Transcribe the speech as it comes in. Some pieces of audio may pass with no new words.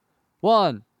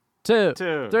1, 2,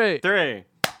 Two, 3. three.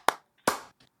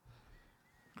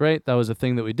 Great. That was a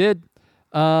thing that we did.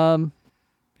 Here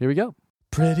we go.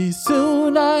 Pretty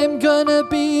soon I'm gonna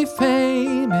be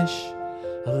famous,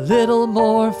 a little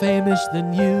more famous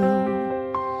than you.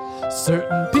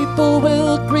 Certain people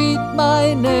will greet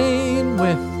my name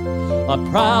with a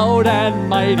proud and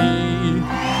mighty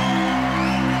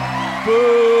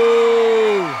boo.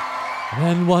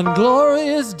 And one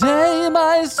glorious day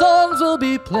my songs will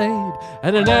be played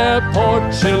at an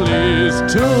airport Chili's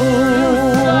too.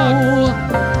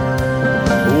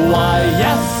 Why,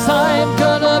 yes, I'm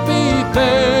gonna be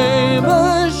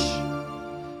famous,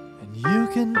 and you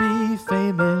can be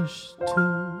famous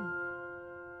too.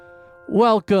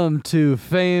 Welcome to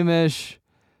Famous.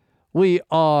 We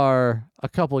are a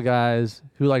couple of guys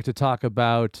who like to talk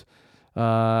about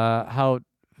how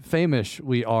famous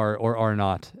we are or are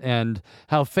not, and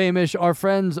how famous our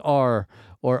friends are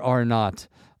or are not.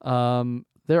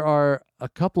 There are a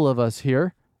couple of us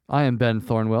here. I am Ben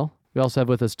Thornwell. We also have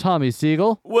with us Tommy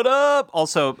Siegel. What up?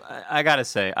 Also, I gotta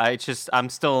say, it's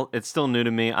still new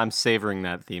to me. I'm savoring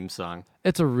that theme song.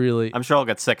 I'm sure I'll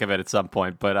get sick of it at some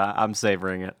point, but I'm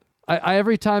savoring it. I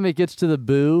every time it gets to the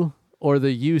boo or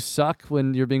the you suck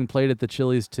when you're being played at the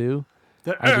Chili's too.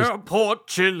 Airport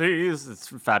Chili's. It's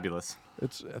fabulous.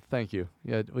 Thank you.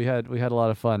 Yeah, we had a lot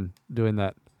of fun doing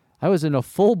that. I was in a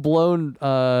full blown.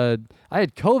 I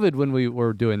had COVID when we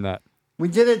were doing that. We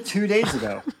did it 2 days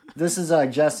ago. This is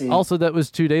Jesse. Also, that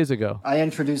was 2 days ago. I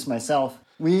introduced myself.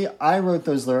 I wrote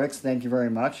those lyrics. Thank you very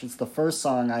much. It's the first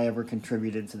song I ever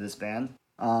contributed to this band.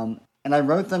 And I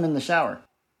wrote them in the shower.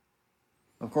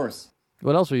 Of course.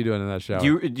 What else were you doing in that shower?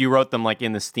 You wrote them like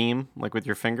in the steam, like with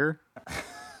your finger?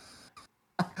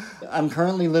 I'm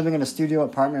currently living in a studio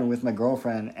apartment with my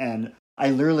girlfriend, and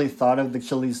I literally thought of the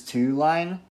Chili's 2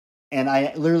 line, and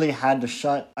I literally had to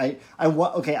shut. I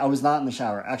was not in the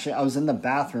shower. Actually, I was in the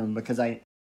bathroom because I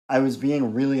was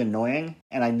being really annoying,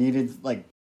 and I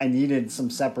needed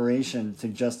some separation to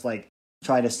just like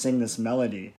try to sing this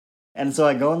melody. And so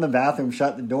I go in the bathroom,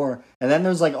 shut the door, and then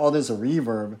there's like all this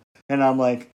reverb, and I'm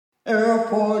like,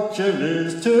 Airport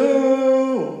Chili's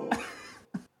 2.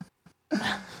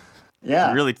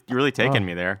 Yeah, You're really taking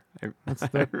me there.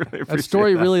 That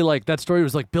story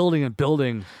was like building and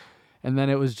building, and then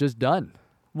it was just done.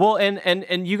 Well,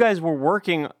 and you guys were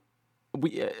working.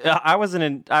 I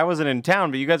wasn't in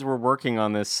town, but you guys were working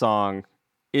on this song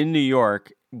in New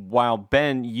York. While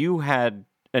Ben, you had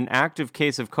an active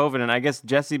case of COVID, and I guess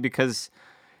Jesse, because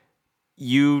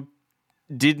you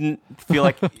didn't feel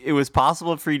like it was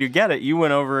possible for you to get it, you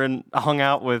went over and hung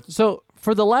out with. So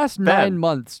for the last Ben. 9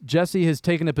 months, Jesse has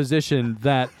taken a position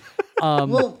that.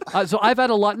 So I've had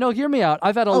a lot. No, hear me out.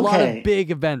 I've had a lot of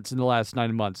big events in the last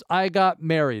 9 months. I got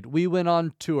married. We went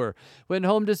on tour. Went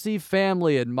home to see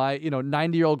family and my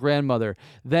 90-year-old grandmother.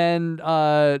 Then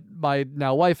my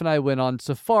now wife and I went on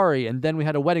safari, and then we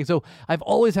had a wedding. So I've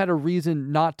always had a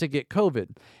reason not to get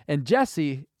COVID. And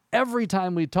Jesse, every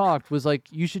time we talked, was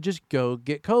like, "You should just go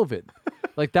get COVID."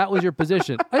 Like, that was your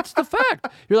position. That's the fact.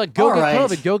 You're like, "Go get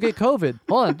COVID. Go get COVID."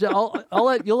 Hold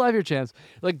on, you'll have your chance.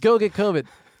 Like, go get COVID.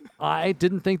 I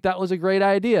didn't think that was a great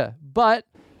idea, but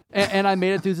and I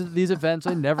made it through these events.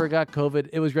 I never got COVID.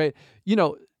 It was great.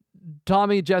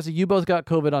 Tommy, Jesse, you both got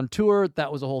COVID on tour.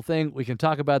 That was a whole thing. We can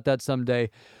talk about that someday.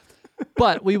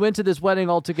 But we went to this wedding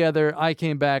all together. I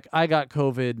came back. I got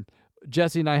COVID.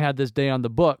 Jesse and I had this day on the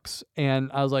books,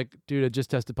 and I was like, "Dude, I just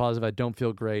tested positive. I don't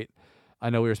feel great. I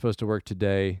know we were supposed to work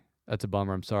today. That's a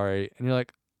bummer. I'm sorry." And you're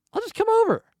like, "I'll just come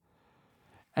over."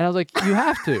 And I was like, "You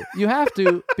have to,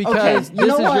 because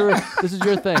this is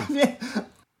your thing."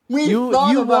 You're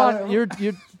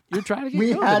trying to get.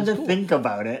 We COVID. had to Cool. think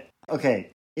about it.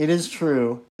 Okay, it is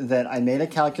true that I made a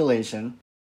calculation,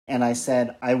 and I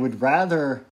said I would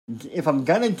rather, if I'm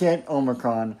gonna get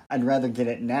Omicron, I'd rather get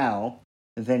it now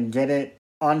than get it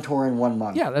on tour in 1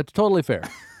 month. Yeah, that's totally fair.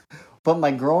 But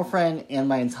my girlfriend and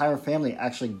my entire family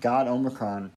actually got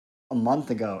Omicron a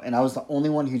month ago, and I was the only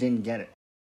one who didn't get it.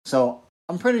 So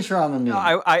I'm pretty sure I'm immune.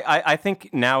 I think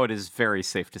now it is very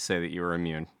safe to say that you were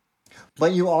immune.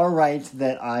 But you are right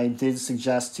that I did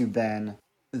suggest to Ben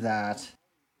that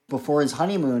before his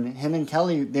honeymoon, him and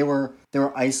Kelly, they were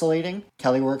isolating.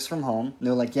 Kelly works from home.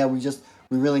 They're like, "Yeah, we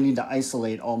really need to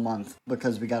isolate all month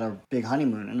because we got a big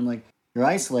honeymoon." And I'm like, "You're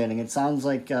isolating. It sounds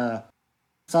like you're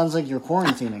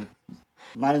quarantining.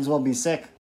 Might as well be sick.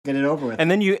 Get it over with."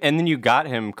 And then you got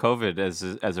him COVID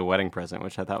as a wedding present,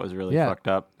 which I thought was really fucked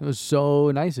up. It was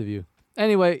so nice of you.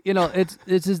 Anyway,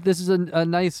 this is a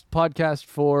nice podcast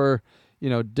for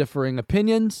differing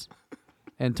opinions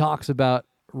and talks about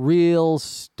real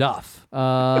stuff.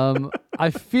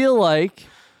 I feel like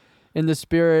in the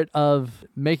spirit of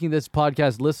making this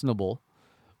podcast listenable,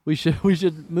 we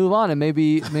should move on and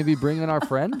maybe bring in our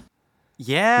friend.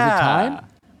 Yeah. Is it time?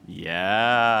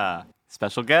 Yeah.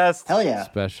 Special guest. Hell yeah.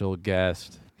 Special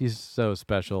guest. He's so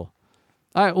special.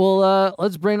 All right, well,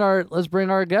 let's bring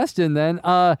our guest in then.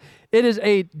 It is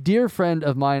a dear friend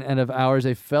of mine and of ours,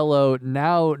 a fellow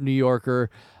now New Yorker,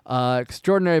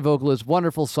 extraordinary vocalist,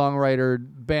 wonderful songwriter,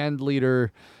 band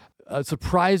leader,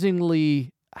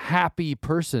 surprisingly happy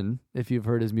person. If you've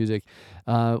heard his music,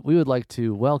 we would like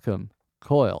to welcome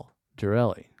Coyle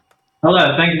Girelli.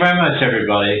 Hello, thank you very much,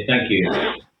 everybody. Thank you.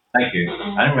 I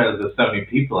didn't realize there's so many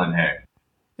people in here.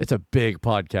 It's a big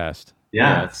podcast.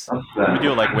 Yeah, we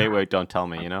do it like wait, don't tell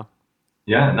me, you know?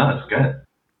 Yeah, no, it's good.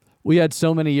 We had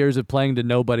so many years of playing to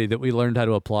nobody that we learned how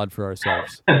to applaud for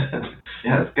ourselves. Yeah,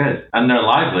 it's good. And they're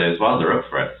lively as well. They're up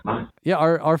for it. It's nice. Yeah,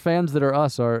 our fans that are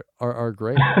us are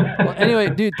great. Well, anyway,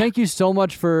 dude, thank you so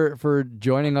much for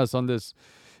joining us on this,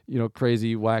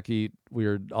 crazy, wacky,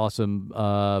 weird, awesome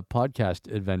podcast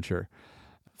adventure.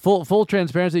 Full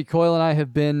transparency, Coyle and I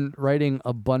have been writing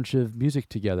a bunch of music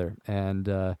together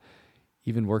and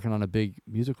even working on a big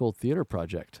musical theater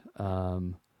project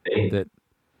that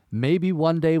maybe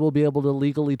one day we'll be able to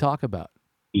legally talk about.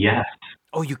 Yes.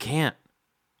 Oh, you can't.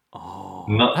 Oh.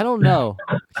 No. I don't know.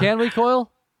 Can we, Coyle?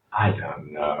 I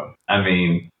don't know. I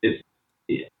mean,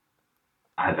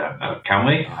 I don't know. Can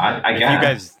we? I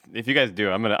guess. If you guys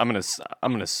do, I'm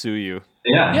gonna sue you.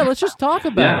 Yeah. Yeah, let's just talk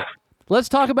about it. Let's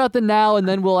talk about the now, and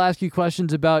then we'll ask you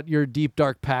questions about your deep,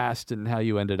 dark past and how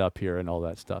you ended up here and all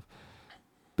that stuff.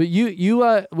 But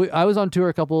I was on tour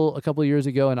a couple of years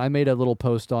ago, and I made a little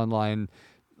post online,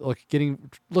 looking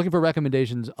for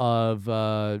recommendations of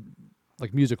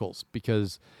like musicals,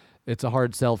 because it's a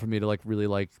hard sell for me to really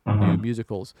like new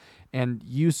musicals. And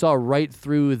you saw right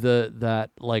through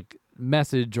that like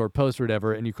message or post or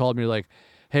whatever, and you called me like,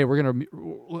 "Hey, we're gonna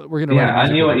write a I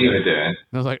knew what you were doing.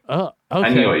 And I was like, "Oh, okay."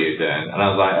 I knew what you were doing, and I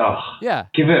was like, "Oh, yeah,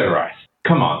 give it a rest.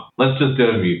 Come on, let's just do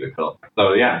a musical."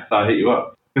 So I hit you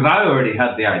up because I already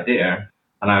had the idea,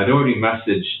 and I had already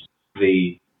messaged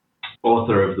the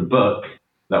author of the book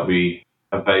that we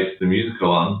have based the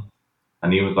musical on,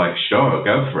 and he was like, "Sure,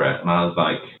 go for it." And I was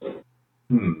like,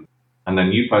 And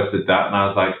then you posted that, and I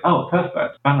was like, "Oh,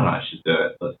 perfect. Ben and I should do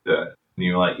it. Let's do it." And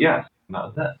you were like, "Yes," and that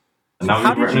was it. And now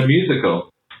we've written a musical.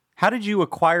 How did you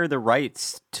acquire the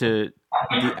rights to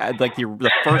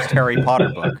the first Harry Potter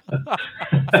book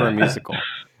for a musical?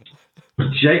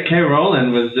 J.K.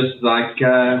 Rowling was just like,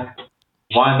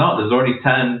 why not? There's already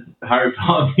 10 Harry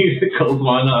Potter musicals.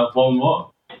 Why not have one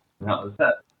more? And that was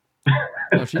it.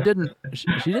 No, she didn't.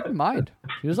 She didn't mind.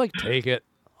 She was like, "Take it.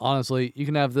 Honestly, you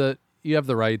have the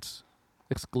rights,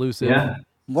 exclusive." Yeah.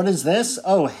 What is this?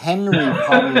 Oh, Henry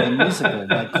Potter the Musical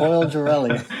by Coyle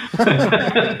Girelli.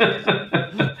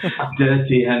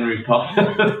 Dirty Henry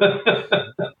Potter.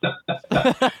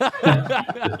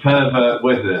 The pervert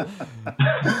wizard.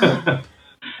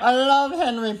 I love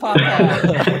Henry Potter.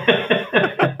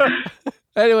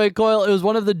 Anyway, Coyle, it was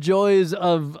one of the joys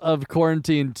of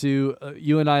quarantine to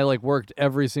you and I worked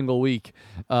every single week,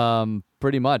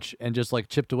 pretty much, and just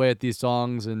chipped away at these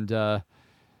songs and did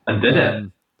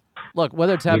it. Look,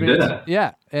 whether it's happening,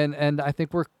 Yeah, and I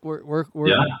think we're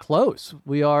close.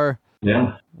 We are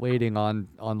waiting on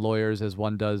lawyers as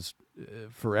one does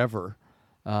forever.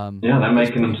 They're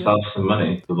making themselves some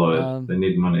money. The lawyers, they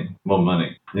need money, more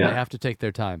money. Yeah, they have to take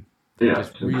their time. They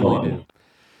just really important.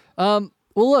 do.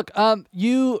 Well, look,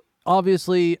 you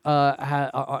obviously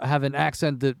have an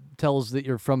accent that tells that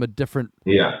you're from a different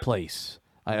place.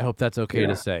 I hope that's okay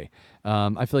to say.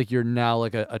 I feel like you're now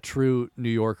a true New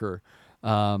Yorker.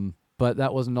 But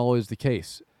that wasn't always the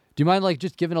case. Do you mind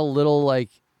just giving a little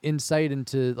insight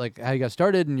into how you got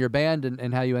started in your band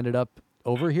and how you ended up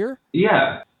over here?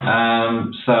 Yeah.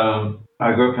 So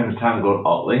I grew up in a town called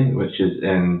Otley, which is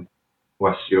in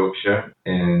West Yorkshire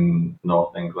in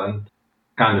North England.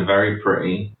 Kind of very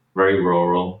pretty, very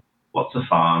rural, lots of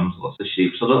farms, lots of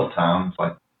sheep. It's a little town. It's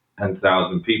like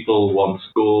 10,000 people, one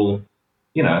school.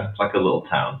 It's like a little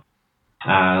town.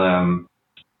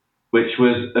 Which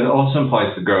was an awesome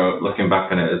place to grow up, looking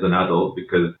back on it as an adult,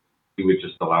 because you were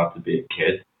just allowed to be a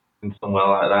kid in somewhere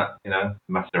like that,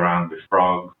 mess around with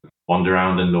frogs, wander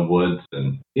around in the woods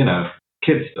and,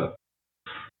 kid stuff.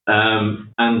 And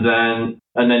then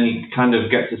you kind of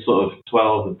get to sort of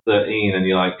 12 and 13 and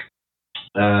you're like,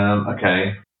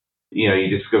 okay, you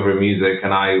discover music.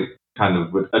 And I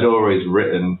I'd always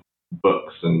written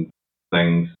books and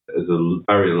things as a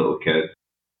very little kid.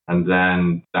 And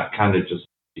then that kind of just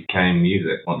became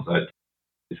music once I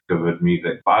discovered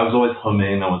music. But I was always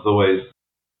humming. I was always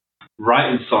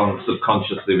writing songs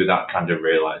subconsciously without kind of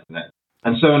realizing it.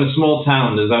 And so in a small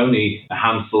town, there's only a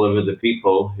handful of other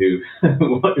people who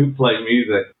who play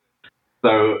music.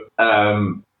 So,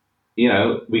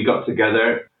 we got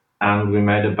together and we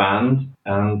made a band,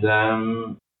 and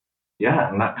and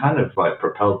that kind of like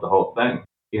propelled the whole thing.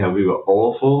 We were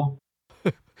awful.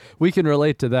 We can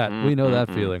relate to that. We know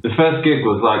that feeling. The first gig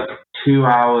was like 2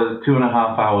 hours,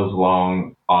 2.5 hours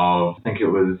long of, I think it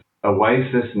was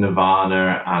Oasis,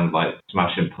 Nirvana, and like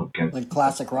Smashing Pumpkins. Like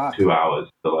classic rock. 2 hours.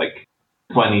 So like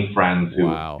 20 friends who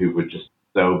were just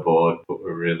so bored but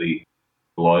were really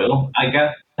loyal, I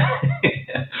guess.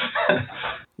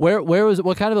 Where was it?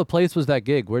 What kind of a place was that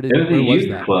gig? It was a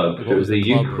youth club. It was a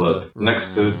youth club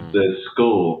next to the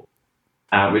school,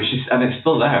 and it's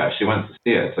still there. I actually went to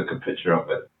see it. I took a picture of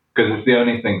it because it's the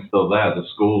only thing still there. The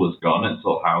school is gone. It's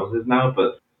all houses now,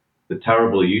 but the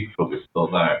terrible youth club is still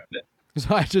there.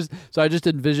 So I just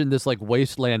envisioned this like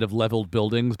wasteland of leveled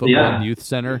buildings, but one youth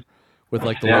center with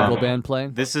like the local band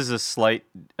playing. This is a slight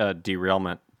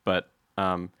derailment, but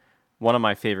one of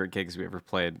my favorite gigs we ever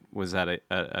played was at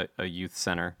a youth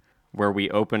center where we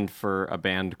opened for a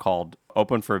band of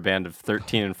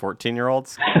 13 and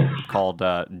 14-year-olds called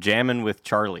Jammin' with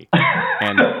Charlie.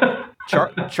 And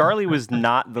Charlie was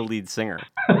not the lead singer.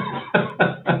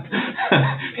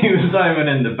 He was not even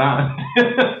in the band.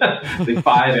 They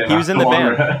fired him. He was in the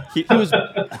band. He was.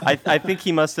 I think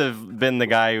he must have been the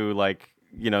guy who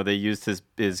they used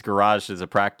his garage as a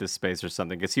practice space or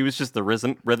something, because he was just the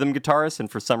rhythm guitarist, and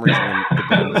for some reason the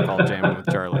band was called Jammin' with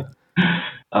Charlie.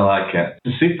 I like it.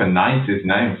 It's a super 90s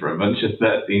name for a bunch of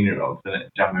 13-year-olds, isn't it?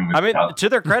 Jamming with Charlie. To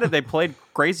their credit, they played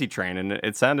Crazy Train, and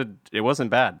it wasn't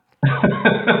bad.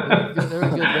 They're a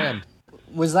good band.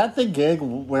 Was that the gig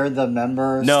where the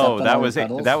member? No, stepped that on was the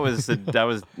pedals? that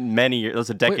was many years. That was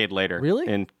a decade later. Really?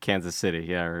 In Kansas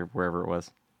City, or wherever it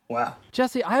was. Wow.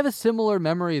 Jesse, I have a similar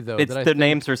memory though. The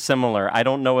names are similar. I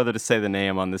don't know whether to say the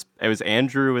name on this. It was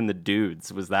Andrew and the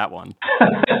Dudes. Was that one?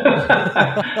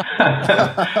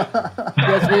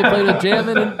 Yes, we played with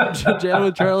Jammin'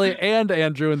 with Charlie and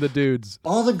Andrew and the Dudes.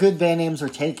 All the good band names are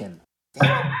taken.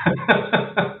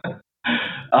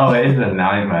 Oh, it is a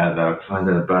nightmare though,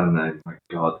 finding a band name. My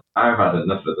God, I've had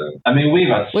enough of them. I mean, we've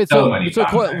had so many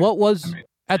band names. What was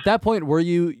at that point? Were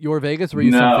you Vegas? Were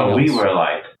you something else? No, we were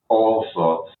like all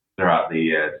sorts throughout the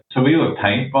years. So we were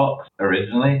Paintbox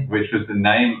originally, which was the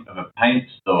name of a paint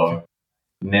store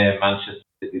near Manchester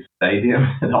City Stadium,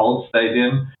 an old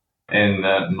stadium in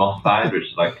Moss Side, which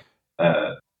is like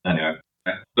anyway.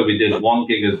 So we did one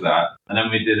gig as that, and then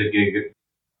we did a gig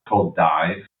called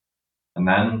Dive, and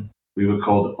then we were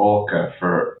called Orca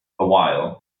for a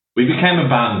while. We became a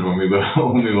band when we were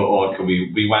Orca.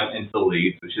 We went into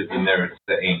Leeds, which is the nearest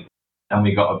city, and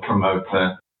we got a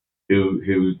promoter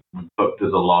who booked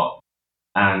us a lot.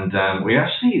 And we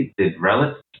actually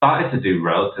started to do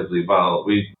relatively well.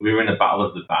 We were in a battle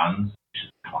of the bands, which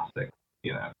is classic,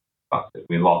 classic.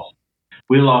 We lost,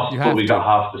 but we got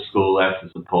half the school there to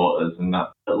support us, and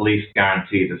that at least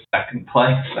guaranteed a second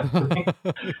place.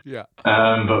 Yeah.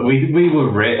 But we were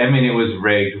rigged. I mean, it was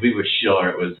rigged. We were sure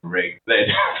it was rigged.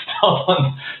 They'd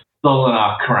stolen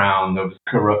our crown. There was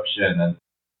corruption, and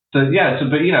but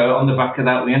on the back of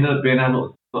that, we ended up being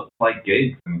able to play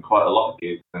gigs, and quite a lot of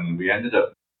gigs, and we ended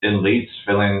up in Leeds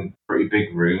filling pretty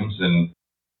big rooms. And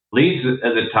Leeds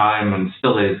at the time, and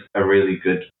still is, a really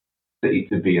good city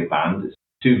to be a band. It's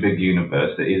 2 big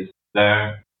universities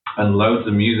there, and loads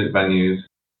of music venues,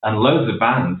 and loads of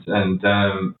bands, and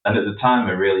at the time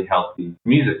a really healthy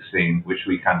music scene, which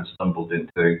we kind of stumbled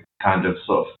into, kind of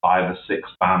sort of 5 or 6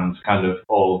 bands, kind of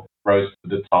all rose to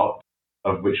the top,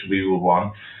 of which we were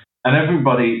one. And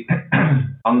everybody,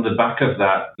 on the back of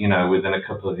that, within a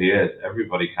couple of years,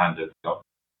 everybody kind of got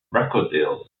record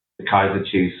deals. The Kaiser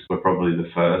Chiefs were probably the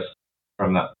first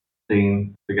from that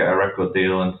scene to get a record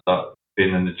deal and start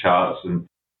being in the charts. And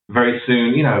very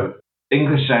soon,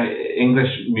 English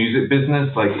music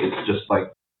business, like, it's just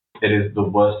like, it is the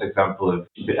worst example of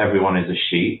everyone is a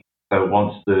sheep. So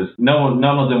once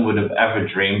none of them would have ever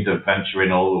dreamed of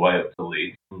venturing all the way up to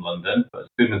Leeds from London. But as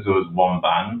soon as there was one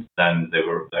band, then they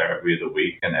were there every other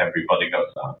week, and everybody got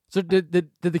signed. So did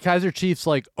the Kaiser Chiefs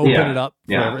open it up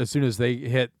forever, as soon as they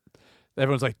hit?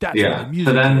 Everyone's like, that's what the music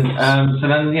so then, is.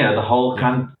 The whole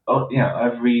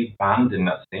every band in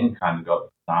that scene kind of got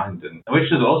signed, which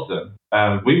was awesome.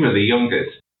 We were the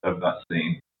youngest of that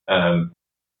scene,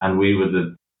 and we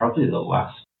were probably the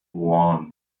last one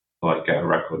to get a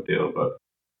record deal. But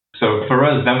so for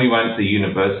us, then we went to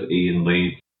university in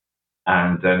Leeds,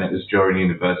 and then it was during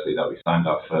university that we signed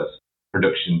our first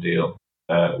production deal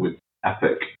with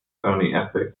Sony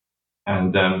Epic,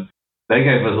 and they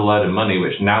gave us a load of money,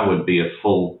 which now would be a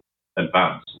full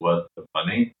advance worth of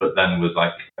money, but then was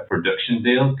like a production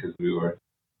deal because we were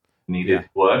needed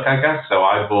work, I guess. So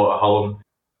I bought a whole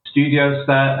studio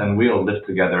set, and we all lived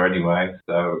together anyway.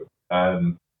 So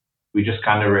we just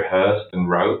kind of rehearsed and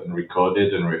wrote and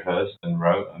recorded and rehearsed and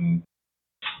wrote. And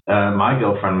my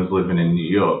girlfriend was living in New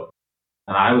York,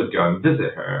 and I would go and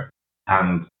visit her.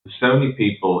 And the Sony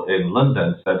people in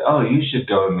London said, "Oh, you should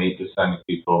go and meet the Sony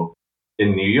people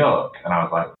in New York." And I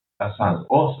was like, "That sounds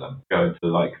awesome." Going to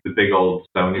like the big old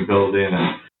Sony building, and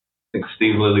I think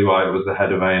Steve Lillywhite was the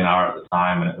head of A&R at the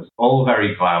time, and it was all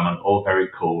very glam and all very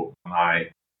cool, and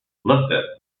I loved it.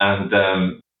 And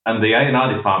the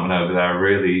A&R department over there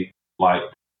really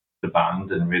liked the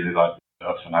band and really liked the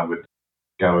stuff, and I would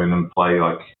go in and play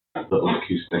like little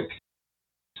acoustic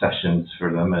sessions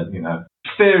for them, and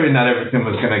fearing that everything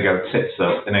was going to go tits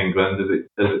up in England as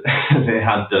it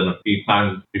had done a few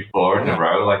times before in a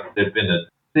row. Like there'd been a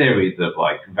series of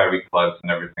like very close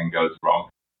and everything goes wrong,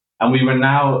 and we were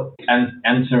now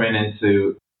entering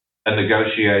into a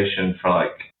negotiation for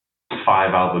like a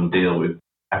 5-album deal with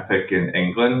Epic in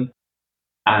England,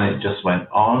 and it just went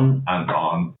on and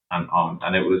on and on,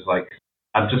 and it was like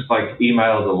I'd just like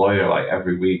email the lawyer like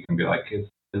every week and be like, is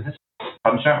this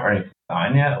contract ready to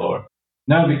sign yet? Or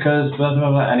no, because blah,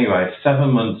 blah, blah. Anyway, 7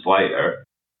 months later,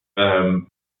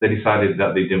 they decided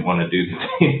that they didn't want to do the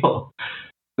deal.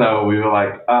 So we were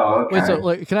like, oh, okay. Wait, so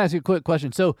like, can I ask you a quick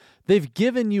question? So they've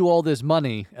given you all this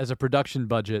money as a production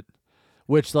budget,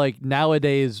 which like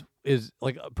nowadays is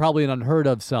like probably an unheard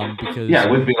of sum because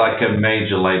it would be like a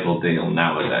major label deal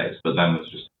nowadays, but then it was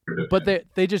just production. But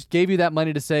they just gave you that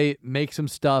money to say make some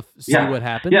stuff, see what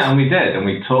happens. Yeah, and we did, and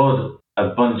we toured a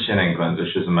bunch in England,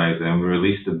 which was amazing. We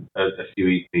released a few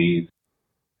EPs,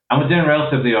 and we're doing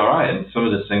relatively all right. And some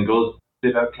of the singles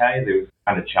did okay. They were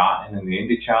kind of charting in the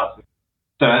indie charts.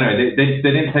 So anyway, they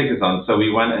didn't take us on. So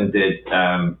we went and did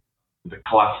the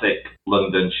classic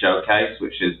London showcase,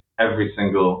 which is every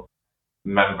single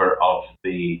member of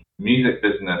the music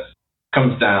business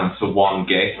comes down to one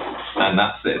gig, and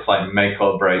that's it. It's like make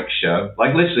or break show.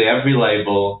 Like literally every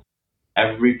label,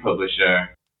 every publisher,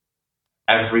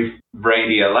 every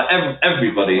radio, like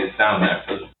everybody is down there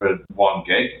for one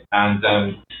gig. And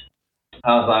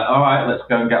I was like, all right, let's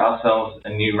go and get ourselves a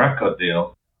new record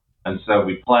deal. And so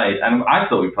we played, and I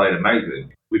thought we played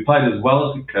amazing. We played as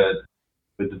well as we could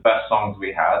with the best songs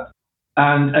we had.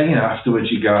 And afterwards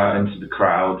you go out into the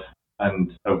crowd,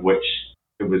 and of which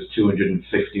it was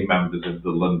 250 members of the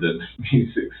London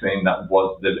music scene. That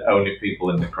was the only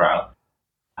people in the crowd.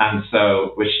 And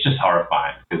so, which is just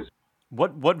horrifying. Because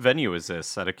what venue is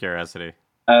this, out of curiosity?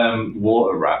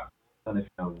 Water Rat.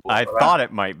 I thought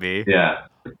it might be. Yeah,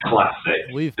 classic.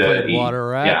 We've played Water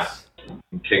Rats. Yeah,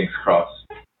 in King's Cross.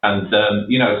 And,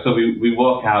 so we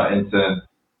walk out into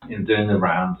doing the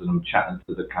rounds, and I'm chatting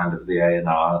to the kind of the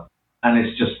A&R, and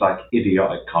it's just like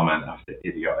idiotic comment after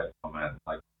idiotic comment.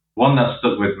 Like one that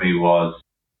stuck with me was,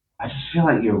 I just feel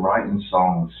like you're writing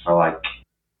songs for like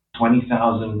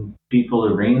 20,000 people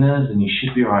arenas, and you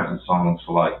should be writing songs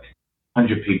for like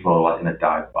 100 people like in a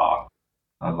dive bar.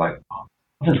 I was like, oh,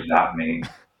 what does that mean?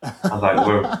 I was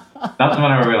like, that's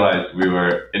when I realized we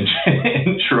were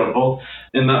in trouble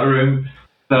in that room.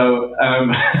 So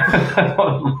I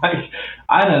was like,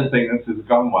 I don't think this has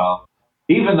gone well.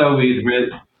 Even though we'd really...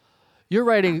 You're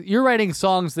writing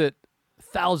songs that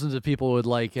thousands of people would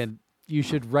like, and you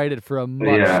should write it for a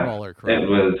much smaller crowd. It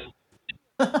was...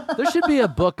 There should be a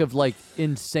book of like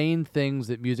insane things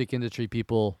that music industry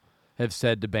people have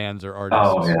said to bands or artists.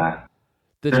 Oh, yeah.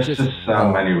 There's just so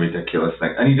many ridiculous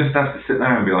things. And you just have to sit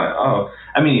there and be like, oh,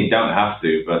 I mean, you don't have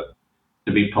to, but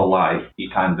to be polite, you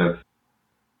kind of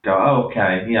go, oh,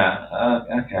 okay, yeah,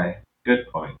 okay, good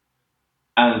point.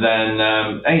 And then,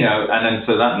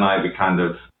 so that night we kind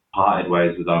of parted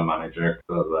ways with our manager.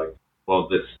 So I was like, well,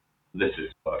 this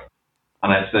is fun.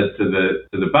 And I said to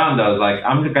the band, I was like,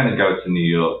 I'm going to go to New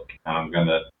York and I'm going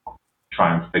to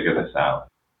try and figure this out.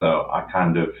 So I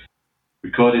kind of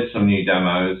recorded some new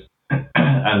demos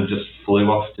and just flew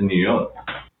off to New York.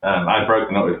 I'd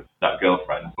broken up with that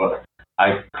girlfriend, but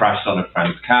I crashed on a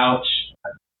friend's couch.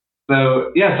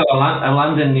 So I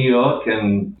land in New York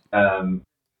and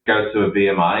go to a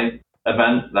BMI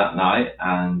event that night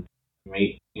and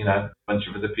meet, a bunch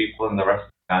of other people, and the rest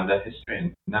is kind of history,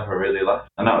 and never really left.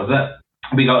 And that was it.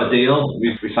 We got a deal.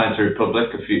 We signed to Republic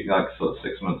a few,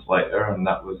 6 months later, and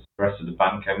that was the rest of the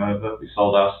band came over. We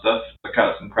sold our stuff, took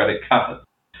out some credit cards,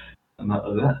 and that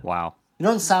was it. Wow. You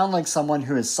don't sound like someone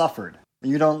who has suffered.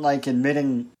 You don't like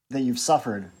admitting that you've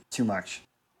suffered too much.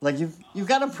 Like you've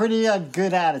got a pretty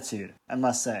good attitude, I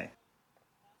must say.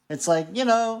 It's like,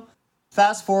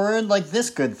 fast forward, like this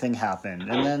good thing happened,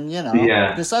 and then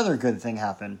this other good thing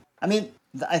happened. I mean,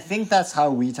 I think that's how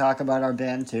we talk about our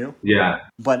band too. Yeah.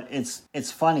 But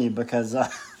it's funny because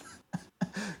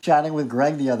chatting with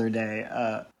Greg the other day,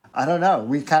 I don't know,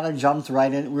 we kind of jumped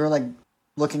right in. We were like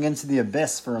looking into the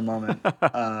abyss for a moment,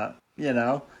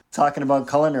 talking about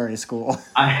culinary school.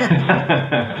 I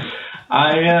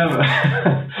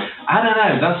don't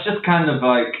know. That's just kind of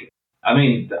like, I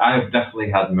mean, I've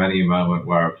definitely had many moments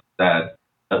where I've stared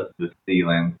at the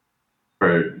ceiling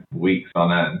for weeks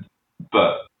on end.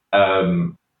 But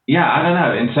yeah, I don't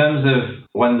know. In terms of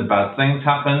when the bad things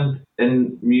happen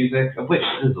in music, of which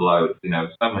there's loads,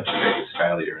 so much of it is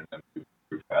failure and then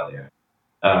through failure.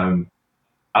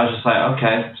 I was just like,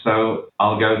 okay, so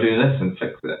I'll go do this and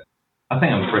fix it. I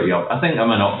think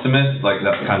I'm an optimist. Like,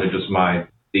 that's kind of just my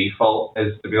default,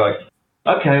 is to be like,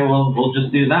 okay, well, we'll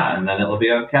just do that and then it'll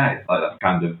be okay. Like, that's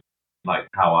kind of like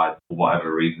how I, for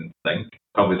whatever reason, think.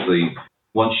 Obviously,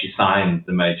 once you sign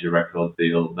the major record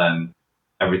deal, then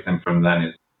everything from then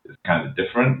is kind of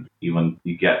different. You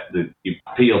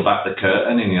peel back the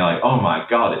curtain and you're like, oh my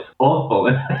God, it's awful.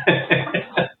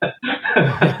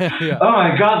 Yeah. Oh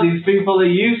my God, these people are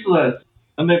useless.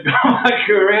 And they've got my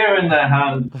career in their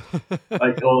hands.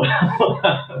 Like all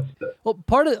that stuff. Well,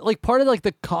 part of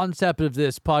the concept of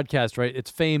this podcast, right?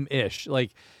 It's fame-ish.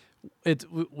 Like,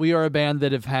 we are a band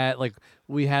that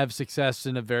we have success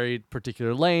in a very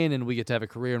particular lane, and we get to have a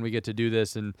career, and we get to do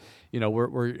this, and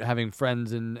we're having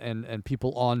friends and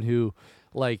people on who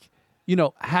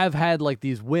have had like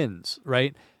these wins,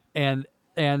 right? And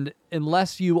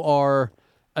unless you are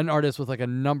an artist with like a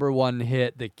number one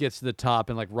hit that gets to the top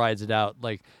and like rides it out,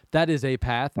 like that is a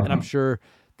path. And I'm sure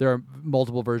there are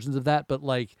multiple versions of that, but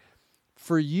like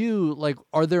for you, like,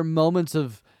 are there moments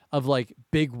of like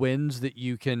big wins that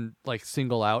you can like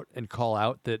single out and call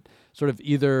out that sort of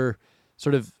either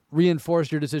sort of reinforce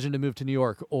your decision to move to New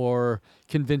York, or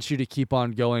convince you to keep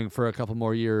on going for a couple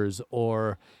more years,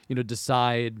 or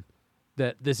decide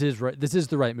that this is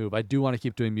the right move, I do want to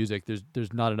keep doing music,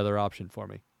 there's not another option for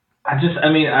me? I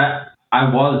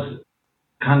was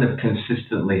kind of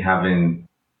consistently having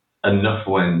enough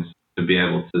wins to be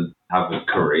able to have a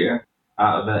career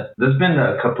out of it. There's been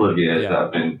a couple of years that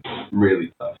have been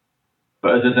really tough.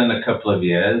 But other than a couple of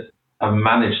years, I've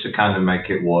managed to kind of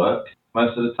make it work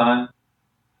most of the time.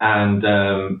 And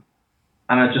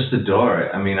I just adore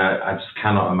it. I mean, I just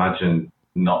cannot imagine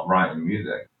not writing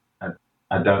music.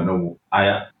 I don't know.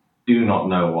 I do not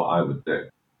know what I would do.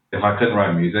 If I couldn't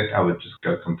write music, I would just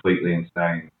go completely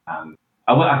insane, and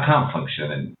I can't function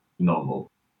in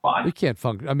normal life. You can't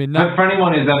function. I mean, for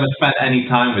anyone who's ever spent any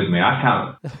time with me, I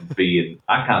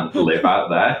can't live out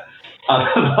there.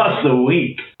 That's a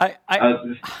week. I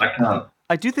can't.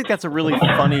 I do think that's a really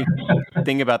funny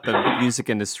thing about the music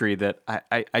industry that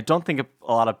I don't think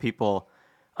a lot of people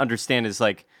understand, is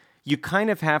like, you kind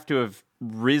of have to have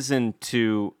risen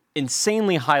to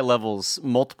insanely high levels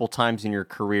multiple times in your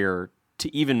career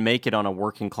to even make it on a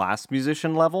working class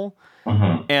musician level.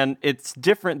 Mm-hmm. And it's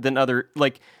different than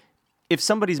like, if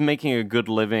somebody's making a good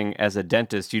living as a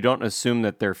dentist, you don't assume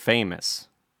that they're famous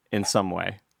in some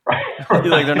way.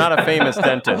 Like, they're not a famous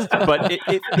dentist. But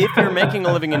if you're making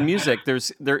a living in music,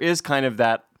 there is kind of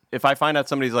that. If I find out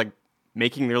somebody's like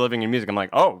making their living in music, I'm like,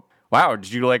 oh wow,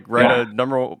 did you like write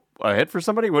a hit for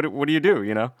somebody? What do you do?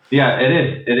 Yeah,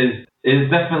 it is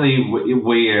definitely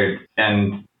weird,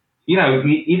 and you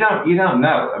don't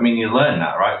know. I mean, you learn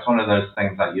that, right? It's one of those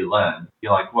things that you learn.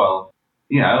 You're like, well,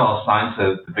 I'll sign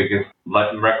to the biggest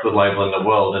record label in the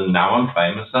world, and now I'm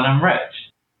famous and I'm rich.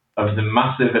 Of the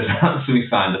massive advance we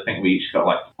signed, I think we each got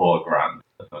like $4,000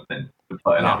 or something to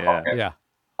put in our pocket. Yeah.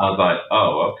 I was like,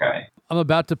 oh, okay. I'm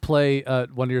about to play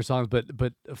one of your songs, but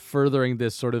furthering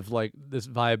this sort of like this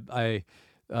vibe,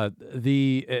 at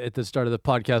the start of the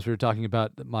podcast, we were talking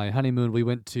about my honeymoon. We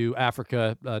went to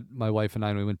Africa, my wife and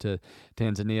I, and we went to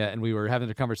Tanzania, and we were having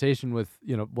a conversation with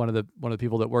one of the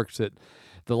people that works at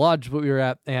the lodge we were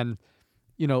at, and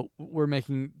we're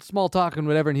making small talk and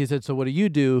whatever, and he said, "So what do you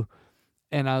do?"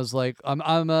 And I was like,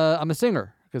 "I'm a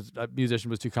singer," because a musician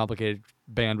was too complicated,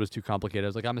 band was too complicated. I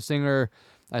was like, "I'm a singer,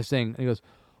 I sing." And he goes,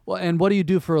 "Well, and what do you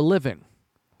do for a living?"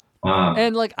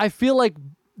 And like, I feel like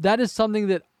that is something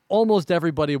that almost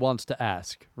everybody wants to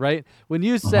ask, right? When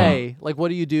you say, like, what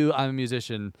do you do? I'm a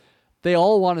musician. They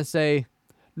all want to say,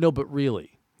 no, but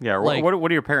really. Yeah. Like, what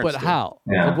do your parents do? do? How?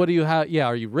 Yeah. Like, what do you have? Yeah.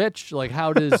 Are you rich? Like,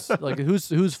 how does, like,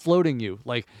 who's floating you?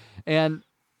 Like, and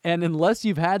unless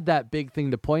you've had that big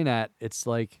thing to point at, it's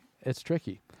like, it's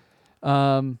tricky.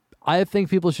 I think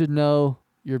people should know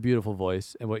your beautiful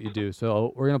voice and what you do.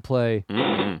 So we're going to play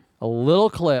a little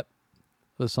clip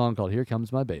of a song called Here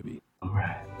Comes My Baby. All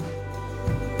right.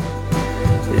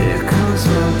 comes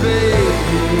my baby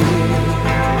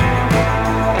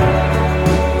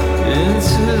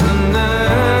into the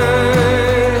night.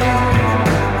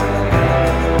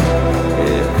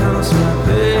 Here comes my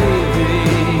baby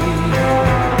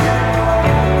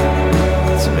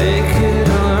to make it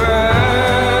alright.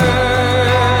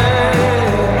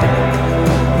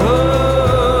 Oh,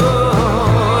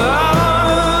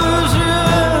 I'll lose you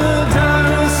in the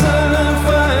darkness and then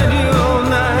find you all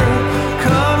night.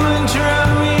 Come and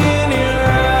drown me in your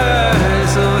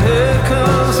eyes. Oh, here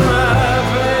comes my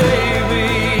baby.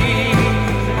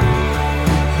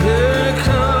 Here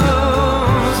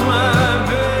comes my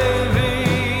baby.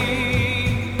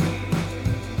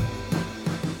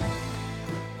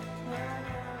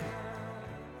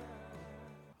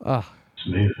 Ah,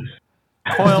 Smooth.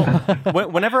 Coyle,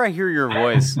 whenever I hear your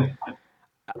voice,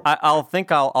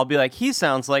 I'll be like, he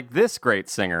sounds like this great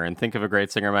singer, and think of a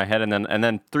great singer in my head, and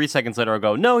then 3 seconds later I'll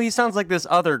go, no, he sounds like this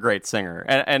other great singer,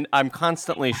 and I'm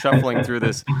constantly shuffling through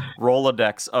this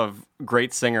Rolodex of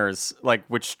great singers, like,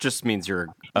 which just means you're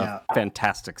a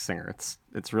fantastic singer.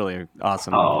 It's really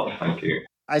awesome. Oh, thank you.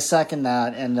 I second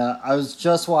that, and I was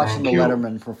just watching the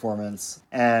Letterman performance,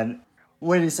 and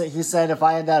what did he say? He said, if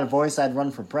I had that voice, I'd run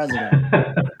for president.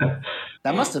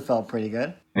 That must have felt pretty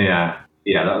good. Yeah,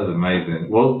 that was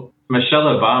amazing. Well, Michelle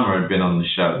Obama had been on the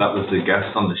show. That was the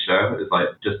guest on the show. It's like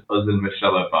just us and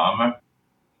Michelle Obama.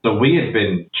 So we had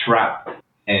been trapped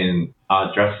in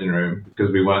our dressing room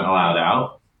because we weren't allowed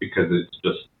out because it's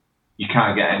just, you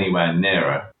can't get anywhere near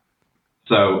her.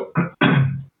 So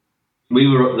we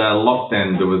were up there locked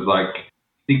in. There was like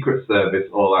Secret Service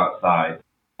all outside.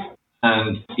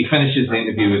 And he finishes the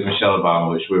interview with Michelle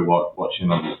Obama, which we were watching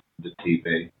on the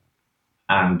TV.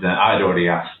 And I'd already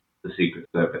asked the Secret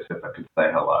Service if I could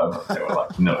say hello. And they were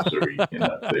like, no, sorry,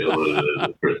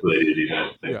 the First Lady of the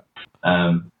United States.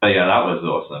 But yeah, that was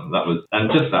awesome.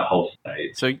 And just that whole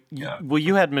stage. So, well,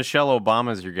 you had Michelle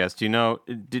Obama as your guest. Do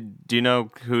you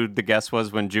know who the guest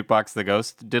was when Jukebox the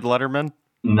Ghost did Letterman?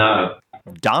 No.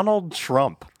 Donald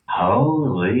Trump.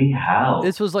 Holy hell.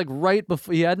 this was like right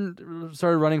before he hadn't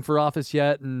started running for office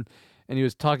yet, and he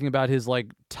was talking about his like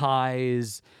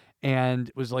ties and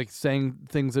was like saying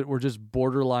things that were just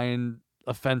borderline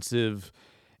offensive.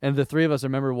 And the three of us, I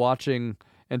remember watching,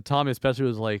 and Tommy especially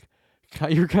was like,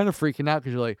 you're kind of freaking out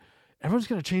because you're like, everyone's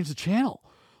going to change the channel.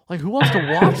 Like, who wants to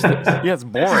watch this? Yeah, it's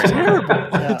boring. It's terrible.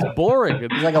 Yeah. It's boring.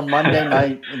 It's like a Monday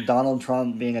night with Donald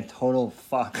Trump being a total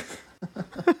fuck.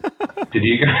 Did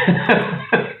you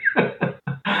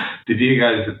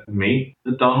guys meet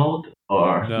the Donald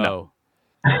or no?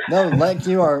 No, like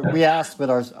we asked,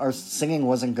 but our singing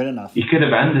wasn't good enough. You could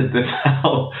have ended this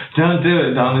hell. Don't do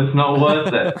it, Don. It's not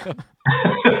worth it.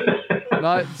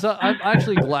 No, so I'm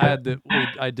actually glad that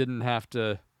I didn't have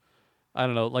to, I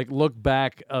don't know, like look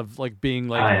back of like being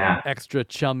like extra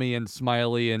chummy and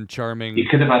smiley and charming. You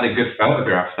could have had a good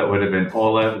photograph that would have been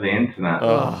all over the internet.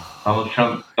 Donald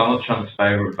Trump's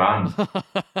favorite band.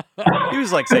 He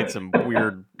was like saying some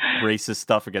weird racist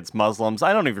stuff against Muslims.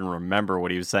 I don't even remember what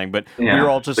he was saying, but we were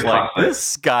all just like,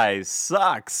 this guy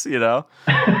sucks, you know?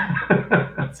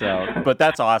 So, but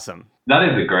that's awesome. That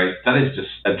is just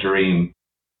a dream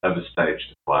of a stage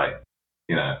to play.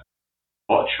 You know,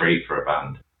 what a treat for a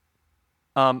band.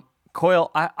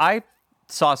 Coyle, I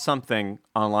saw something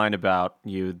online about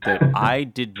you that I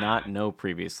did not know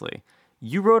previously.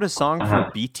 You wrote a song for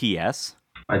BTS?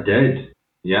 I did.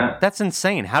 Yeah. That's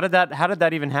insane. How did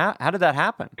that even how did that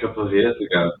happen? A couple of years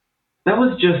ago. That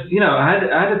was just, I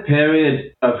had a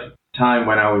period of time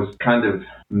when I was kind of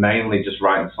mainly just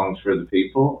writing songs for other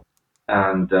people,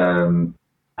 and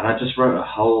I just wrote a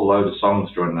whole load of songs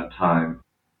during that time.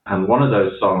 And one of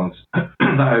those songs that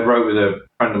I wrote with a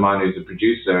friend of mine who's a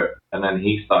producer, and then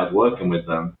he started working with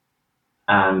them,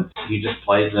 and he just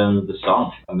played them the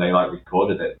song, and they like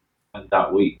recorded it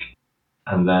that week.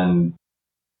 And then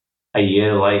a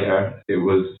year later, it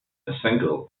was a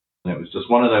single. And it was just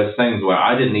one of those things where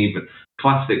I didn't even,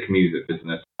 classic music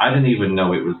business, I didn't even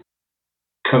know it was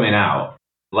coming out,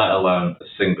 let alone a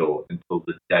single, until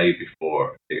the day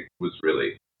before it was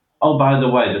released. Oh, by the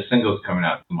way, the single's coming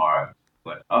out tomorrow.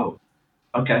 Like, oh,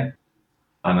 okay.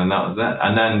 And then that was it.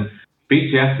 And then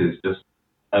BTS is just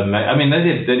amazing. I mean,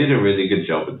 they did a really good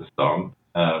job with the song,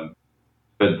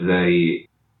 but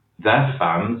their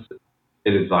fans,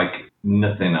 it is like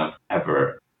nothing I've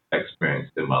ever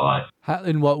experienced in my life.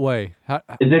 In what way?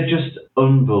 They're just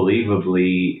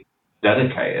unbelievably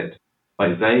dedicated.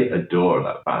 Like, they adore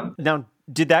that band. Now,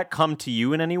 did that come to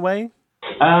you in any way?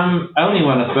 Only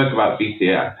when I spoke about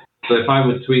BTS. So if I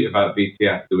would tweet about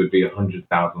BTS, there would be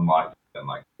 100,000 likes in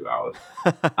like 2 hours.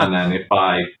 And then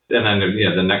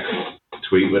the next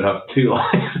tweet would have 2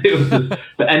 likes. It was just,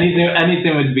 but anything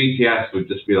with BTS would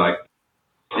just be like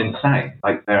insane.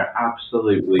 Like they're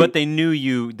absolutely. But they knew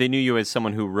you. They knew you as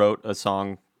someone who wrote a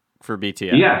song for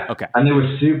BTS. Yeah. Okay. And they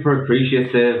were super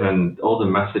appreciative, and all the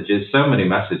messages, so many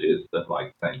messages that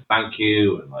like saying thank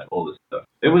you and like all this stuff.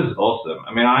 It was awesome.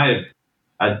 I mean, I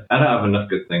don't have enough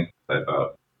good things to say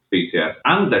about BTS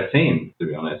and their team, to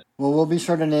be honest. Well, we'll be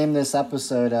sure to name this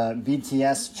episode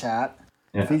BTS Chat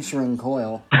featuring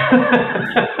Coyle.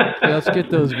 Yeah, let's get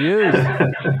those views.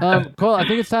 Coyle, I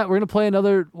think it's time. We're going to play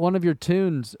another one of your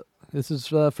tunes. This is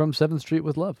from 7th Street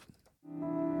with Love.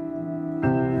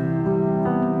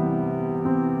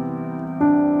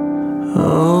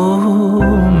 Oh,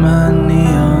 my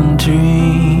neon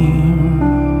dream,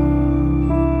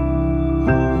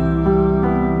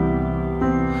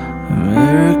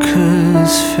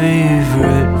 America's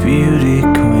favorite beauty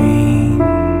queen.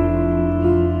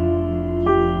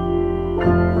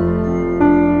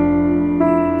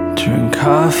 Drink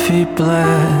coffee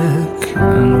black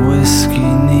and whiskey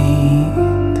neat.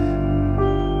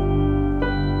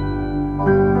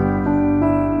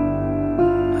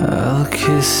 I'll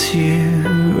kiss you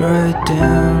right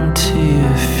down to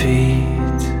your feet.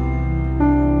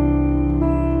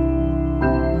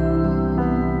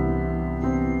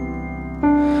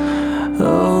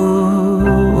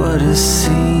 Oh, what a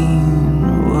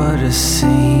scene, what a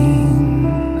scene.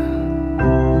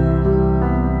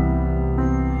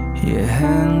 You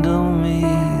handle me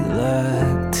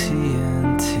like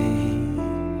TNT.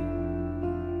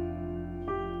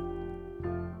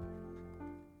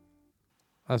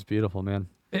 That's beautiful, man.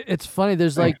 It's funny.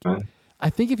 There's like, I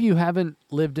think if you haven't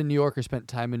lived in New York or spent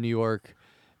time in New York,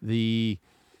 the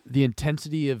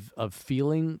intensity of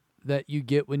feeling that you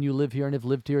get when you live here and have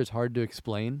lived here is hard to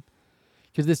explain,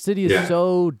 because the city is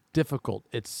so difficult.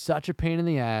 It's such a pain in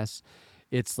the ass.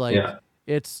 It's like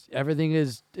it's everything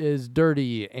is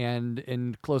dirty and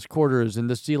in close quarters, and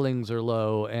the ceilings are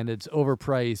low, and it's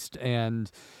overpriced, and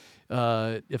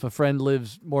if a friend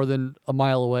lives more than a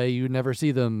mile away, you never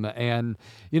see them. And,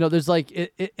 there's like,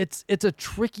 it's a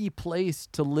tricky place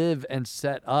to live and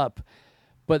set up.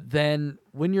 But then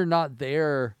when you're not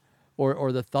there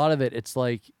or the thought of it, it's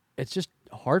like, it's just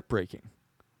heartbreaking.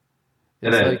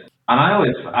 It is. And I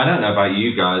don't know about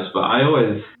you guys, but I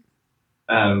always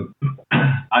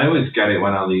get it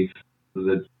when I leave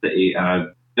the city, and I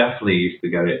definitely used to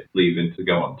get it leaving to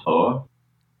go on tour.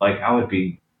 Like I would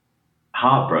be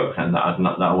heartbroken that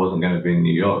I wasn't going to be in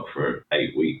New York for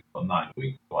 8 weeks or 9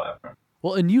 weeks, whatever.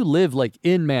 Well, and you live like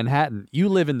in Manhattan. You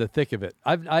live in the thick of it.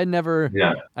 I never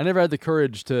had the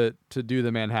courage to do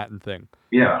the Manhattan thing.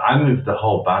 Yeah, I moved the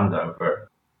whole band over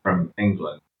from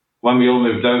England. When we all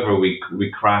moved over, we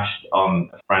crashed on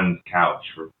a friend's couch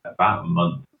for about a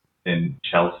month in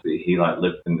Chelsea. He like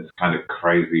lived in this kind of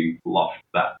crazy loft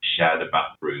that shared a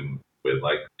bathroom with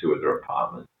like 2 other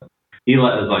apartments. He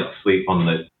let us like sleep on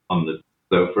the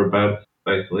sofa beds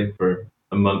basically for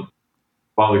a month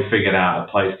while we figured out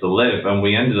a place to live. And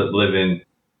we ended up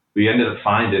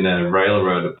finding a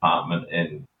railroad apartment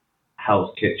in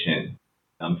Hell's Kitchen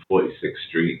on 46th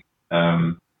Street.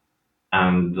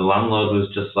 And the landlord was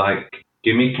just like,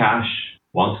 give me cash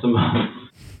once a month,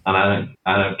 and I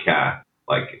don't care.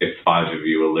 Like if 5 of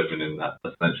you are living in that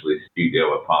essentially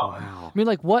studio apartment. Wow. I mean,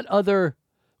 like what other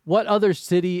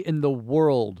city in the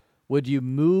world would you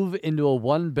move into a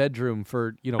 1-bedroom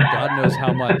for, God knows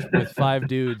how much with 5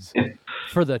 dudes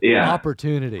for the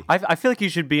opportunity? I feel like you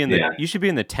should be in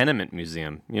the tenement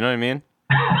museum. You know what I mean?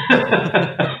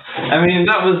 I mean,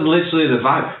 that was literally the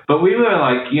vibe. But we were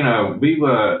like, we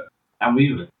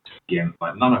were skimmed.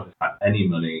 Like none of us had any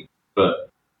money, but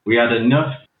we had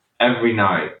enough every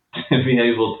night to be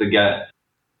able to get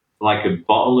like a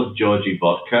bottle of Georgie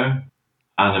vodka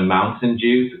and a Mountain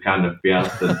Dew to kind of be able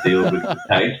to deal with the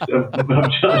taste of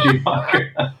Georgie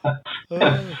vodka.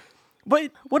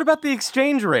 But what about the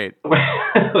exchange rate?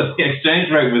 The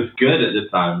exchange rate was good at the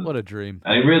time. What a dream.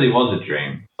 And it really was a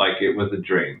dream. Like it was a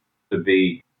dream to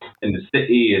be in the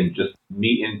city and just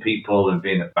meeting people and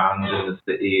being a band in the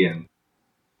city, and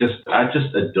I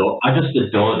just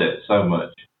adored it so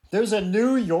much. There's a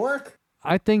New York?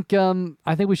 I think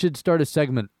we should start a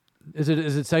segment. Is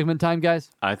it segment time,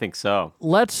 guys? I think so.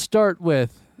 Let's start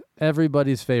with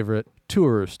everybody's favorite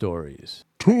tour stories.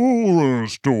 Tour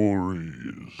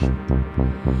Stories.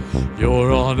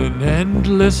 You're on an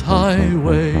endless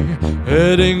highway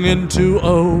heading into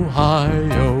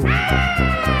Ohio.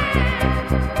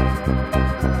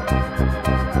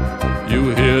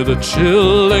 You hear the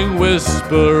chilling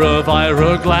whisper of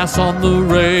Ira Glass on the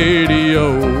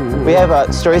radio. We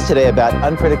have stories today about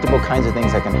unpredictable kinds of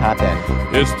things that can happen.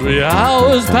 It's 3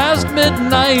 hours past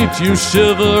midnight. You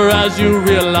shiver as you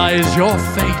realize your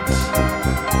fate.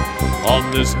 On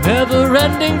this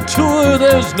never-ending tour,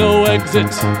 there's no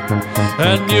exit.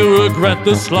 And you regret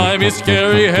the slimy,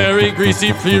 scary, hairy,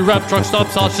 greasy, pre-wrapped truck stop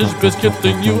sausage biscuit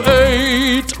thing you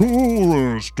ate.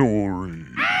 Tour Stories.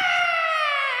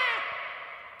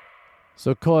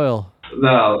 So, Coyle.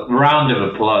 No, round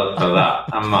of applause for that.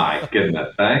 Oh my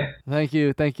goodness, eh? Thank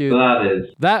you. That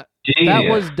is That genius.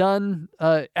 was done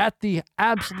at the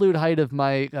absolute height of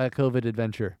my COVID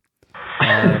adventure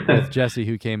with Jesse,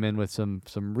 who came in with some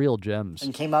real gems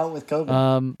And came out with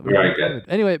COVID. Very good.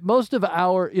 Anyway, most of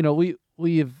our,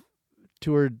 we've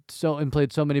toured and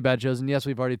played so many bad shows, and yes,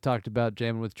 we've already talked about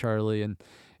jamming with Charlie and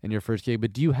your first gig.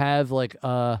 But do you have like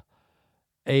a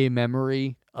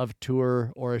memory of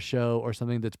tour or a show or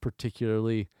something that's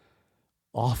particularly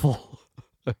awful?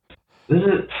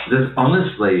 There's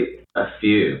honestly a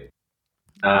few.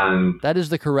 That is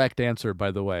the correct answer,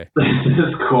 by the way.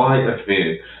 There's quite a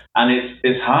few. And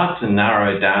it's hard to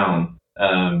narrow down.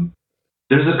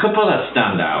 There's a couple that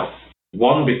stand out.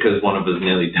 One, because one of us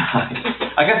nearly died.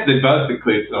 I guess they both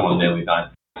include someone nearly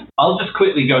died. I'll just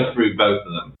quickly go through both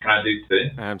of them. Can I do two?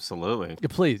 Absolutely. Yeah,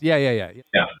 please. Yeah.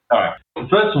 Yeah. All right. The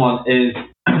first one is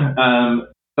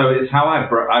so it's how I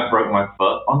broke my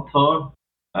foot on tour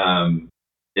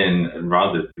in a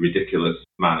rather ridiculous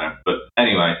manner. But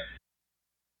anyway,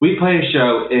 we played a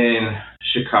show in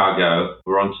Chicago.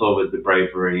 We're on tour with The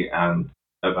Bravery and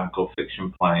a band called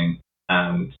Fiction Plane,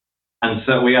 and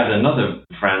so we had another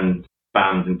band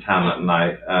in town that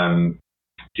night,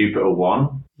 Jupiter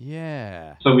One.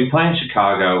 Yeah. So we play in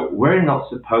Chicago. We're not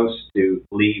supposed to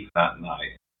leave that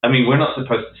night. I mean, we're not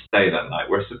supposed to stay that night.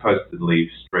 We're supposed to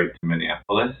leave straight to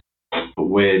Minneapolis. But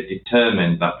we're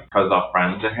determined that because our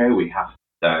friends are here, we have to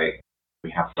stay.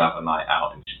 We have to have a night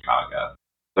out in Chicago.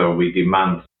 So we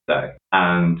demand to stay.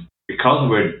 And because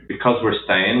we're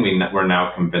staying, we're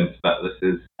now convinced that this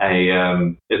is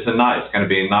it's a night. It's going to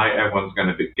be a night. Everyone's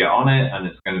going to get on it, and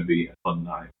it's going to be a fun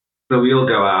night. So we all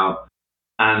go out.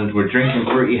 And we're drinking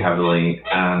pretty heavily,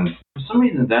 and for some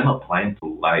reason they're not playing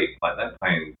till late. Like, they're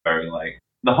playing very late.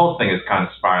 The whole thing is kind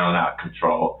of spiraling out of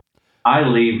control. I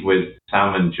leave with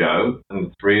Sam and Joe, and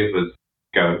the three of us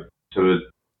go to a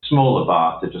smaller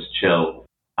bar to just chill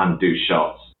and do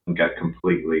shots and get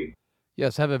completely...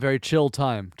 Yes, have a very chill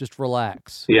time. Just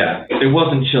relax. Yeah, it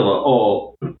wasn't chill at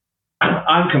all.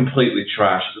 I'm completely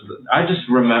trashed. I just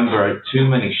remember too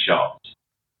many shots,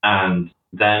 and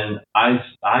then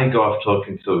I go off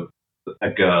talking to a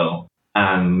girl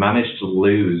and manage to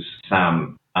lose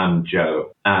Sam and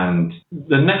Joe. And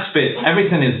the next bit,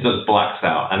 everything just blacks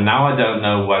out. And now I don't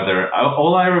know whether,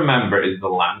 all I remember is the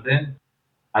landing.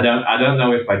 I don't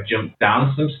know if I jumped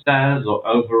down some stairs or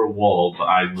over a wall, but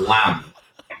I land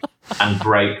and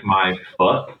break my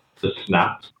foot, the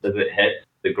snaps as it hits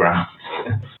the ground.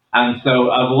 And so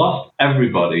I've lost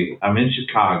everybody. I'm in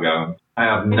Chicago. I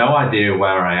have no idea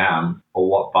where I am or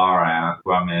what bar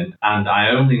I'm in, and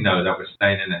I only know that we're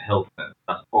staying in a Hilton.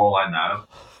 That's all I know.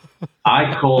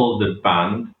 I call the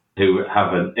band, who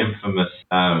have an infamous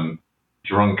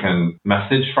drunken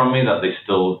message from me that they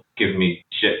still give me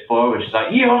shit for, which is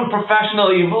like, "You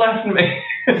unprofessional, you've left me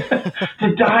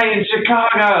to die in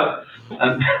Chicago."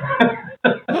 And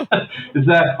it's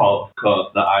their fault, of course,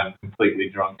 that I'm completely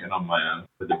drunk and on my own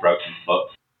with a broken foot.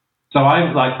 So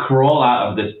I crawl out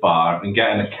of this bar and get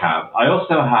in a cab. I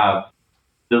also have,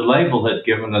 the label had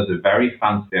given us a very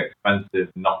fancy, expensive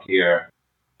Nokia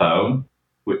phone,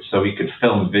 so we could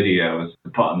film videos to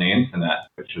put on the internet,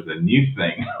 which was a new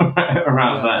thing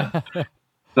around then.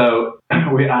 So I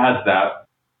had that,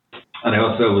 and I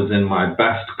also was in my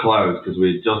best clothes because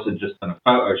we had just done a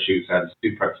photo shoot. So I had a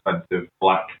super expensive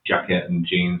black jacket and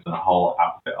jeans and a whole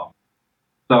outfit on.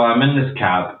 So I'm in this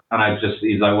cab, and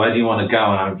he's like, "Where do you want to go?"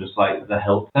 And I'm just like, "The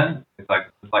Hilton." It's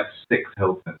like 6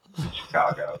 Hiltons in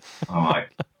Chicago. I'm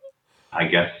like, I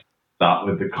guess start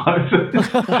with the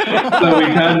closest.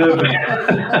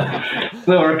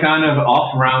 So we're kind of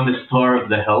off around this tour of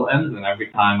the Hiltons, and every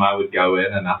time I would go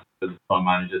in and ask for the tour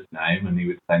manager's name, and he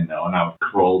would say no, and I would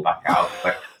crawl back out.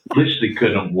 I literally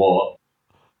couldn't walk.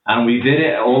 And we did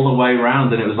it all the way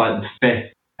around, and it was like the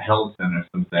 5th Hilton or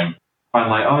something. I'm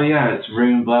like, "Oh yeah, it's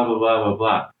room blah blah blah blah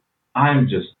blah." I'm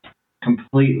just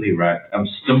completely wrecked. I'm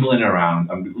stumbling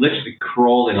around. I'm literally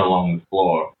crawling along the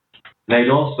floor. They'd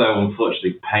also,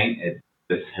 unfortunately, painted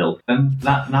this Hilton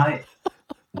that night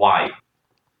white.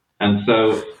 And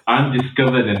so I'm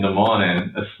discovered in the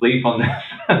morning, asleep on this,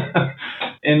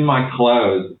 in my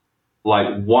clothes,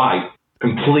 like white,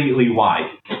 completely white,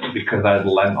 because I'd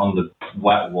leant on the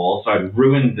wet wall. So I'd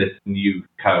ruined this new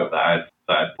coat that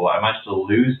I'd bought. I managed to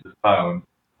lose the phone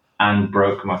and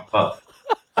broke my foot.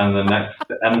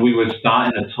 And we were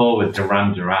starting a tour with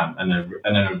Duran Duran and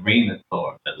an arena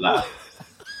tour at last.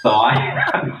 So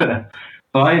I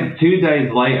 2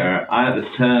 days later, I had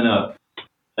to turn up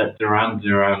at Duran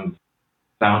Duran's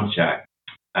sound check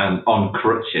and on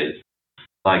crutches.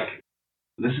 Like,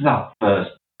 this is our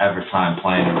first ever time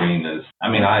playing arenas. I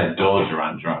mean, I adore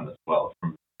Duran Duran as well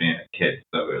from being a kid,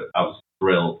 so I was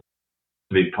thrilled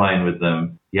to be playing with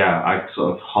them. Yeah, I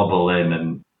sort of hobble in,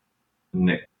 and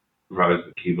Nick Rose,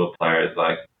 the keyboard player, is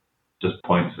like, just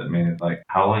points at me and is like,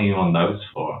 how long are you on those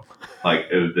for? Like,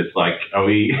 it was just like,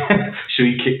 should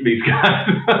we kick these guys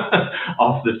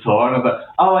off the tour? And I was like,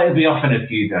 oh, it'll be off in a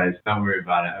few days. Don't worry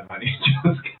about it. I've only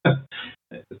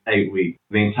just 8 weeks,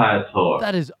 the entire tour.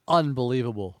 That is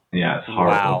unbelievable. Yeah, it's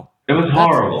horrible. Wow. It was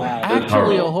horrible.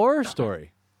 Actually, a horror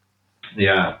story.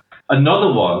 Yeah.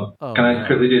 Another one. Oh, Can I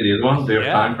quickly do the other one? Do you have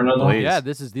time for another one? Yeah,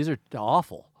 these are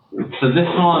awful. So this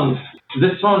one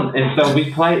is, so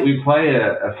we play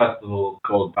a festival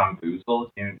called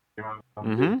Bamboozle. Do you remember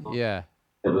Bamboozle? Mm-hmm. Yeah.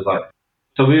 It was like,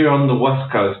 so we were on the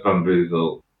West Coast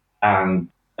Bamboozle, and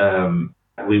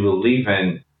we were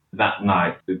leaving that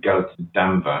night to go to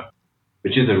Denver,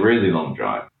 which is a really long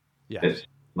drive. Yes. It's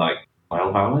like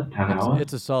 12 hours, 10 hours.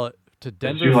 It's a solid to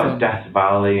Denver. It's through like Death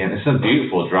Valley, and it's a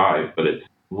beautiful drive, but it's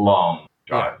long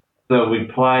drive. Yeah. So we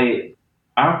play.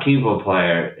 Our keyboard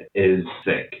player is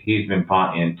sick. He's been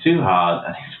partying too hard,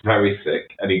 and he's very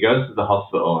sick. And he goes to the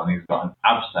hospital, and he's got an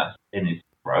abscess in his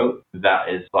throat that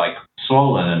is like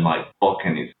swollen and like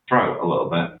blocking his throat a little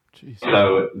bit. Jesus.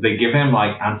 So they give him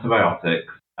like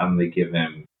antibiotics, and they give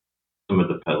him some of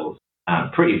the pills,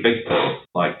 and pretty big pills,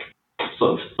 like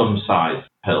sort of thumb-sized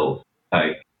pills to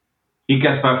take. He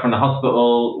gets back from the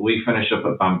hospital. We finish up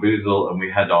at Bamboozle, and we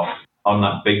head off on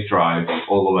that big drive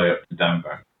all the way up to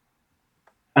Denver.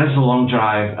 And it's a long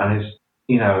drive, and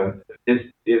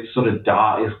it's sort of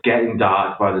dark. It's getting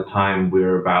dark by the time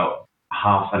we're about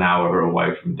half an hour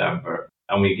away from Denver.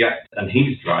 And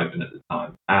he's driving at the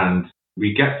time. And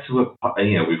we get to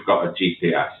we've got a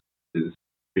GPS. This is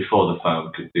before the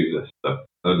phone could do this stuff.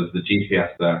 So there's the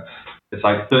GPS there. It's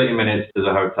like 30 minutes to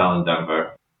the hotel in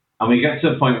Denver. And we get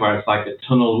to a point where it's like a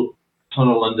tunnel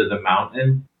under the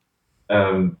mountain,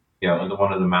 under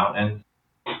one of the mountains.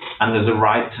 And there's a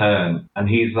right turn, and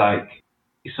he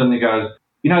suddenly goes,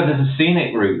 there's a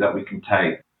scenic route that we can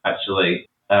take, actually,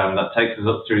 that takes us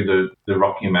up through the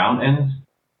Rocky Mountains.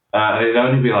 It'd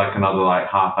only be like another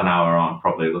half an hour on,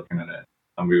 probably, looking at it.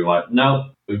 And we were like, no,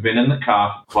 we've been in the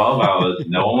car for 12 hours.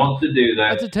 No one wants to do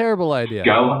that. That's a terrible idea.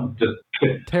 Go.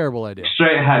 Terrible idea.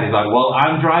 Straight ahead. He's like, well,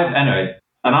 I'm driving. Anyway,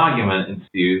 an argument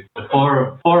ensues. The four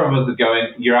of us are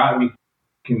going, you're out of your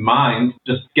mind,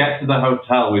 just get to the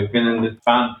hotel. We've been in this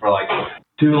van for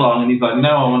too long. And he's like, no,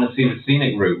 I want to see the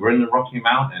scenic route. We're in the Rocky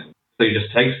Mountains. So he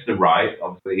just takes the right.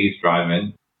 Obviously, he's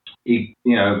driving. He,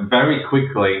 very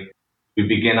quickly, we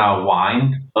begin our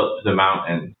wind up the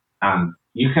mountain. And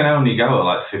you can only go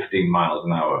at 15 miles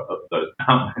an hour up those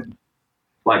mountains,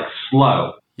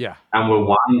 slow. Yeah. And we're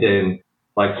winding,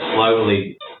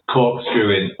 slowly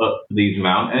corkscrewing up these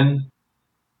mountains.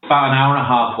 About an hour and a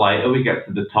half later, we get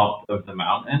to the top of the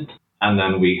mountain, and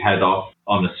then we head off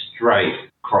on a straight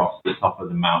across the top of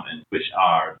the mountain, which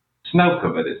are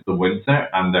snow-covered. It's the winter,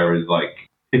 and there is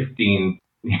 15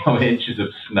 inches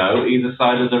of snow either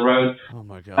side of the road. Oh,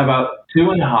 my God. About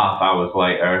 2.5 hours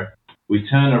later, we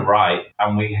turn a right,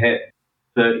 and we hit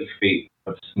 30 feet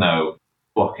of snow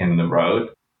blocking the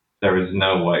road. There is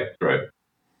no way through.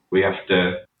 We have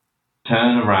to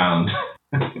turn around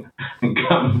and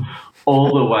come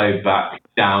all the way back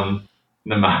down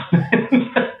the mountain.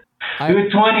 We were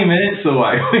 20 minutes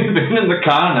away. We've been in the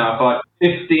car now for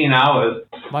 15 hours.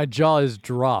 My jaw is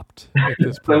dropped at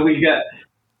this point. So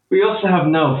we also have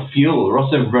no fuel. We're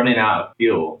also running out of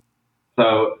fuel.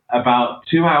 So about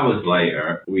 2 hours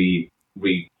later, we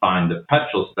find a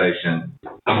petrol station,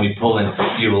 and we pull in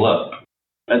to fuel up.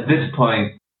 At this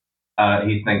point,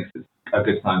 he thinks it's a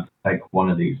good time to take one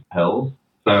of these pills.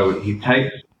 So he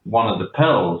takes one of the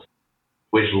pills,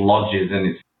 which lodges in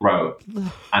his throat,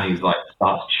 and he's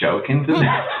starts choking to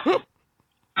death.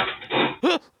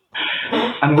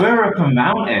 And we're up a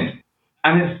mountain,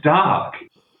 and it's dark,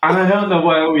 and I don't know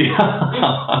where we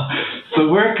are. So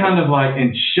we're kind of like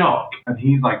in shock, and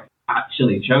he's like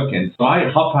actually choking. So I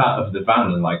hop out of the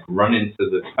van and like run into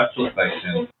the petrol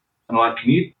station. And I'm like, can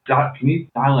you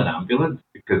dial an ambulance?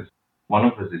 Because one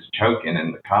of us is choking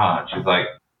in the car. And she's like,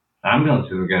 the ambulance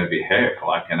isn't going to be here for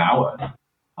like an hour.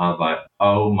 I was like,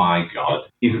 oh my God,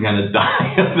 he's going to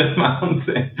die on the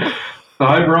mountain. So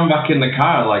I run back in the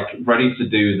car, like ready to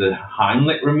do the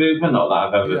Heimlich maneuver. Not that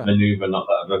I've ever maneuver, not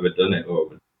that I've ever done it.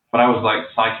 But I was like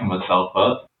psyching myself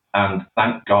up. And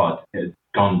thank God it had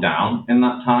gone down in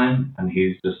that time. And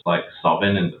he's just like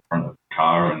sobbing in the front of the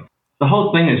car. And the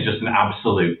whole thing is just an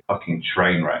absolute fucking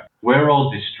train wreck. We're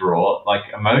all distraught, like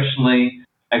emotionally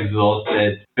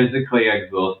exhausted, physically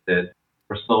exhausted.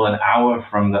 We're still an hour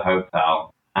from the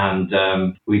hotel. And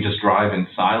we just drive in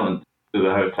silence to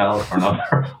the hotel for another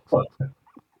hour.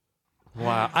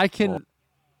 Wow.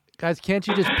 Guys, can't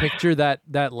you just picture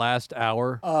that last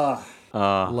hour?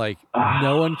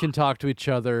 No one can talk to each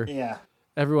other. Yeah.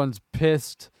 Everyone's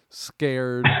pissed,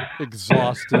 scared,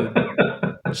 exhausted,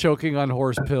 choking on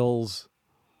horse pills.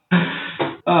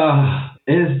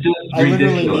 It's just I ridiculous.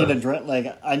 literally need a drink.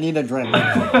 Like, I need a drink.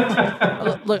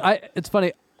 Look, it's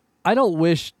funny. I don't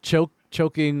wish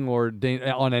choking or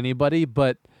on anybody,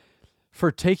 but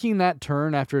for taking that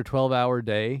turn after a 12-hour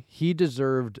day, he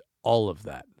deserved all of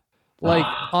that. Like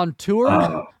on tour,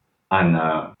 I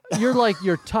know.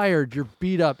 You're tired, you're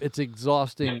beat up, it's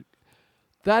exhausting.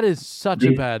 That is such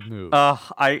a bad move.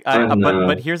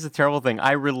 But here's the terrible thing.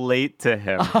 I relate to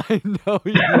him. I know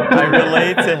you. I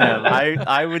relate to him.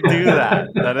 I would do that.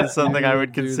 That is something I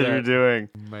would consider doing.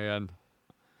 Man.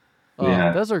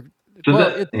 Yeah. Those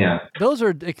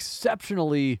are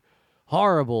exceptionally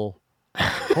horrible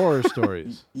horror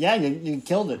stories. Yeah, you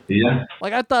killed it. Yeah.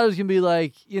 Like, I thought it was going to be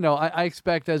like, I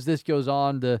expect as this goes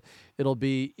on it'll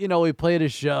be, we played a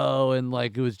show and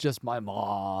like it was just my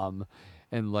mom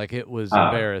and like it was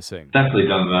embarrassing. Definitely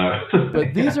done that.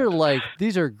 But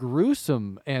these are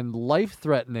gruesome and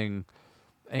life-threatening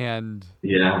and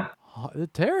they're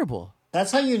terrible.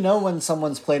 That's how you know when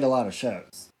someone's played a lot of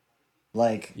shows.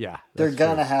 Like, they're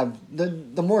gonna have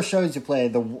the more shows you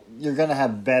play, you're gonna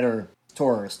have better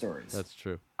tour stories. That's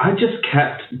true. I just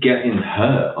kept getting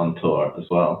hurt on tour as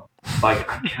well. Like,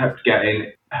 I kept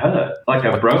getting hurt. Like,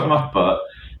 I broke my foot.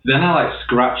 Then I like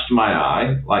scratched my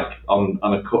eye, like on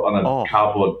a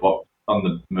cardboard box on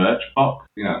the merch box,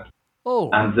 Oh.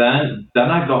 And then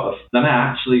I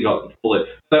actually got the bullet.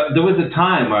 So there was a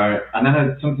time where, and then I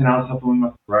had something else happen with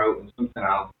my throat and something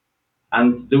else.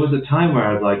 And there was a time where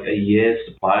I had like a year's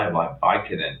supply of like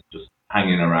Vicodin just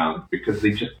hanging around because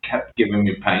they just kept giving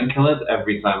me painkillers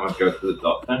every time I go to the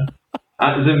doctor.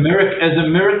 As a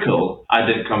miracle, I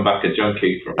didn't come back a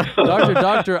junkie from it.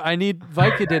 Doctor, I need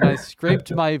Vicodin. I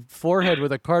scraped my forehead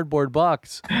with a cardboard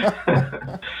box.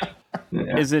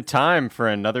 Is it time for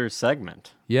another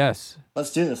segment? Yes.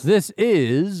 Let's do this. This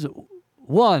is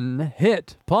One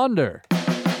Hit Ponder.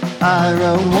 I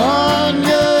wrote one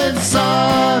good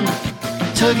song,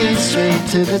 took it straight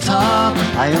to the top.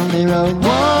 I only wrote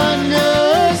one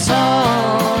good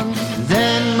song,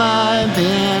 then my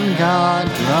band got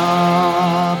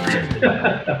dropped.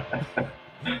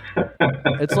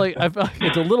 It's like, I feel like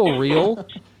it's a little real,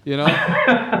 I know.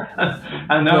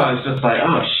 I was just like,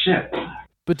 oh shit.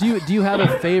 But do you have a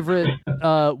favorite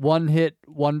one hit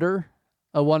wonder?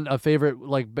 A favorite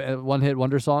like one hit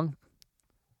wonder song?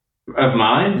 Of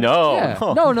mine? No. Yeah.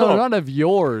 No, not of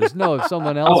yours. No, of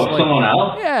someone else. Oh, someone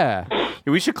else? Yeah.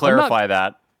 We should clarify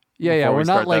that. Yeah. We're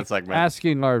not like segment.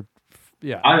 asking our.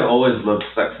 Yeah. I always loved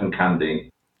Sex and Candy.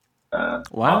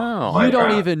 Wow. You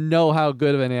don't even know how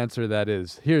good of an answer that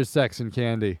is. Here's Sex and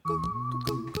Candy.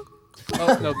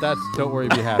 Oh, no, that's Don't Worry,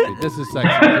 Be Happy. This is Sex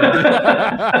and Candy.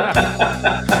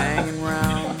 Hanging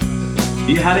round.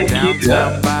 You had it queued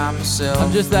up. I'm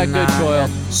just that good, Coyle.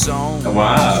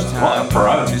 Wow, what a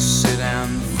pro. To sit down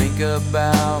and think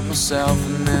about myself,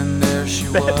 and then there she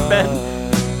was.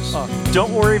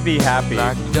 Don't Worry, Be Happy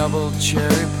Like double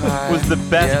cherry pie. was the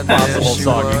best possible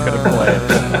song you could have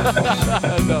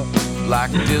played. No.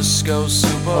 Like disco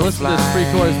superfly. Listen to this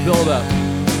pre-chorus build-up.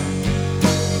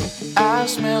 I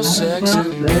smell sex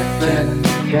and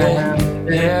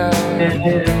candy.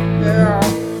 Yeah.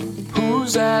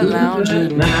 Who's that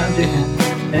lounging in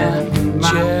a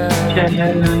chair?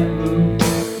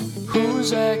 Who's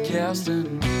that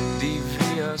casting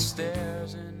devious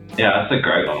stares? Yeah, that's a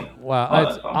great one.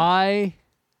 Wow,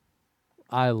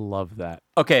 I love that.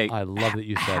 Okay. I love that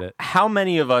you said it. How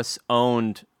many of us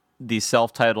owned the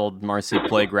self-titled Marcy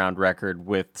Playground record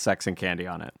with Sex and Candy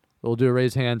on it? We'll do a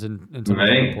raise hands and some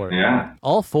Me? report. Yeah.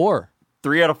 All 4.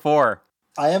 3 out of 4.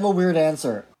 I have a weird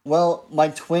answer. Well, my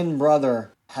twin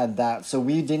brother had that. So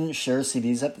we didn't share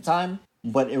CDs at the time,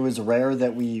 but it was rare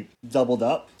that we doubled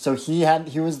up. So he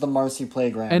was the Marcy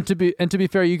Playground. And to be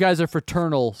fair, you guys are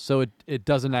fraternal, so it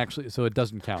doesn't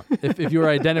count. If you were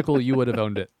identical, you would have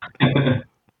owned it.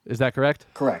 Is that correct?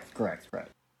 Correct.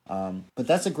 But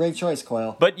that's a great choice,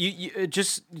 Coyle. But you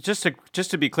just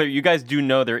to be clear, you guys do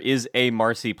know there is a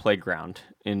Marcy Playground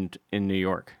in New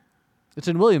York. It's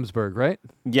in Williamsburg, right?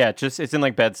 Yeah, it's in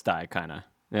like Bed-Stuy, kind of.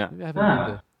 Yeah.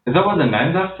 Is that what the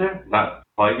name's after? That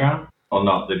playground? Or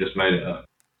not? They just made it up.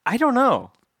 I don't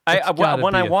know. I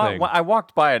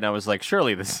walked by it and I was like,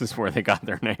 surely this is where they got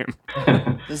their name.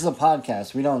 This is a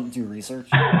podcast. We don't do research.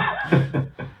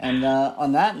 And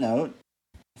on that note,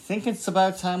 I think it's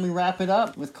about time we wrap it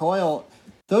up with Coyle.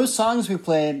 Those songs we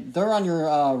played, they're on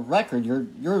your record.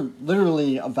 You're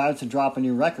literally about to drop a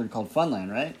new record called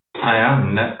Funland, right? I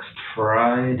am next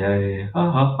Friday.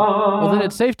 Well, then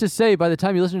it's safe to say by the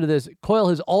time you listen to this, Coyle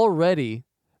has already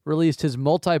released his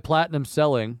multi-platinum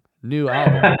selling new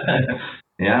album.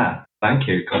 Yeah, thank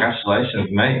you. Congratulations,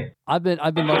 mate. I've been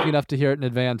lucky enough to hear it in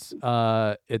advance.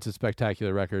 It's a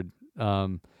spectacular record.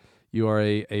 You are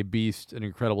a beast, an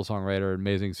incredible songwriter,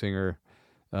 amazing singer.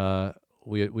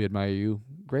 We admire you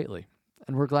greatly,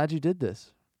 and we're glad you did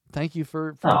this. Thank you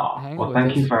for hanging with us.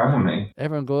 Thank you for having me.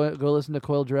 Everyone, go listen to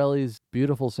Coyle Girelli's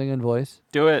beautiful singing voice.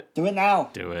 Do it now.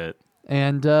 Do it.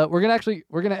 And we're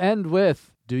gonna end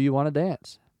with "Do You Want to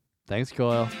Dance?" Thanks,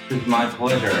 Coyle. It's my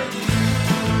pleasure.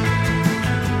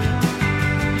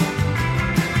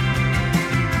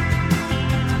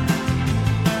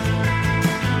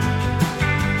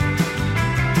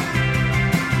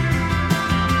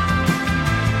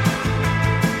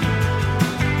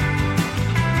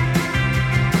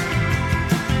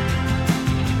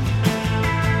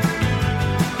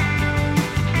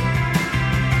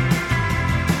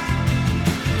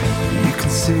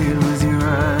 See it with your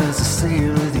eyes, I see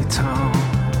it with your tongue.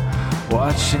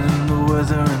 Watching the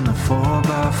weather in the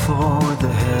 4x4 with the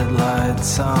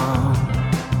headlights on.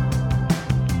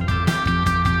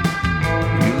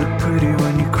 You look pretty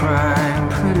when you cry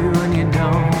and pretty when you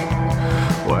don't.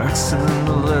 Waxing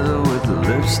the leather with the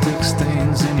lipstick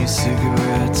stains in your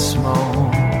cigarette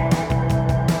smoke.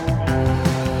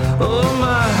 Oh,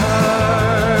 my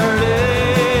heart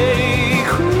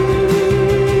ache,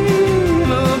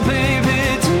 oh baby,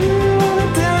 do you wanna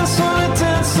dance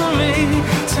with me?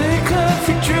 Take off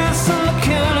your dress on the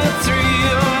count of 3.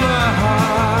 Oh, my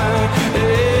heart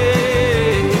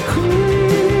ache,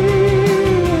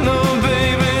 oh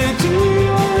baby, do you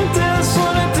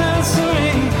wanna dance with me?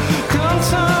 Come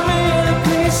tell me at a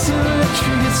place to the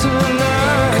trees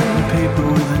tonight. Cutting paper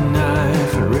with a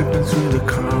knife and ripping through the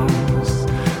crumbs.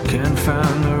 Can't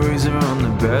find the razor on the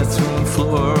bathroom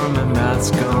floor. My mouth's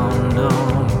gone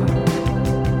numb.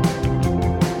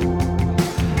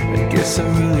 I guess I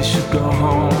really should go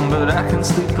home, but I can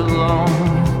sleep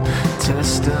alone.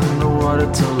 Testing the water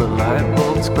till the light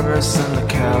bulbs burst and the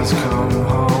cows come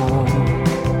home.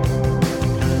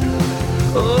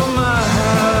 Oh, my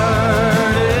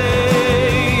heart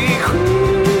ache,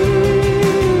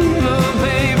 oh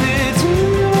baby, do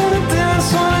you wanna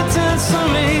dance with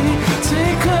me?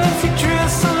 Take off your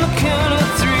dress on the count of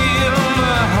 3. Oh,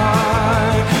 my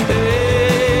heart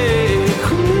ache,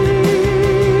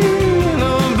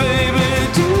 oh baby,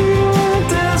 do you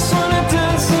wanna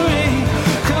dance with me?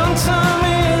 Come tell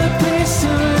me at a place to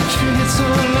retreat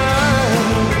tonight.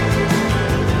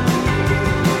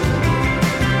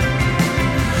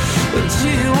 Do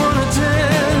you wanna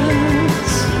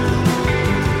dance?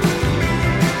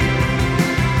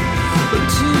 Do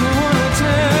you wanna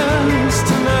dance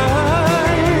tonight?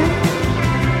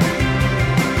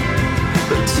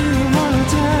 Do you wanna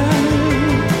dance?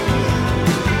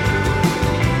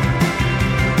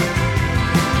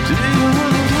 Do you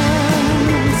wanna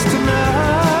dance tonight?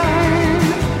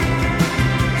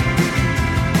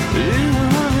 Do you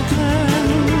wanna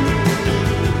dance?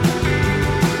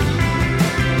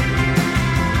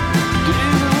 Do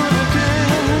you wanna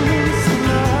dance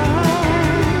tonight?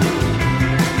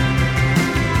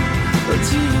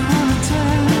 Do you wanna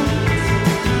dance?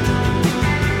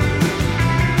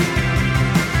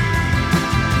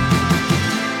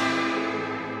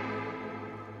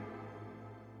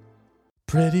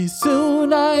 Pretty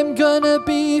soon I'm gonna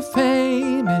be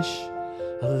famous,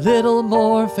 a little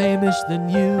more famous than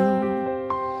you.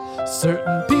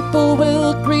 Certain people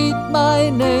will greet my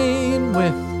name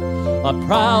with a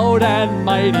proud and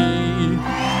mighty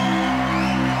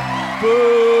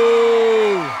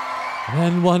boo.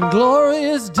 And one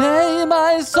glorious day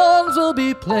my songs will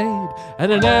be played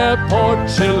at an airport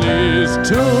Chili's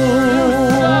too.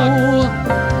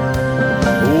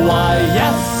 Why,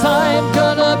 yes, I'm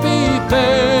gonna be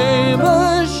famous.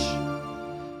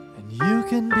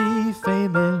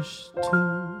 famous too.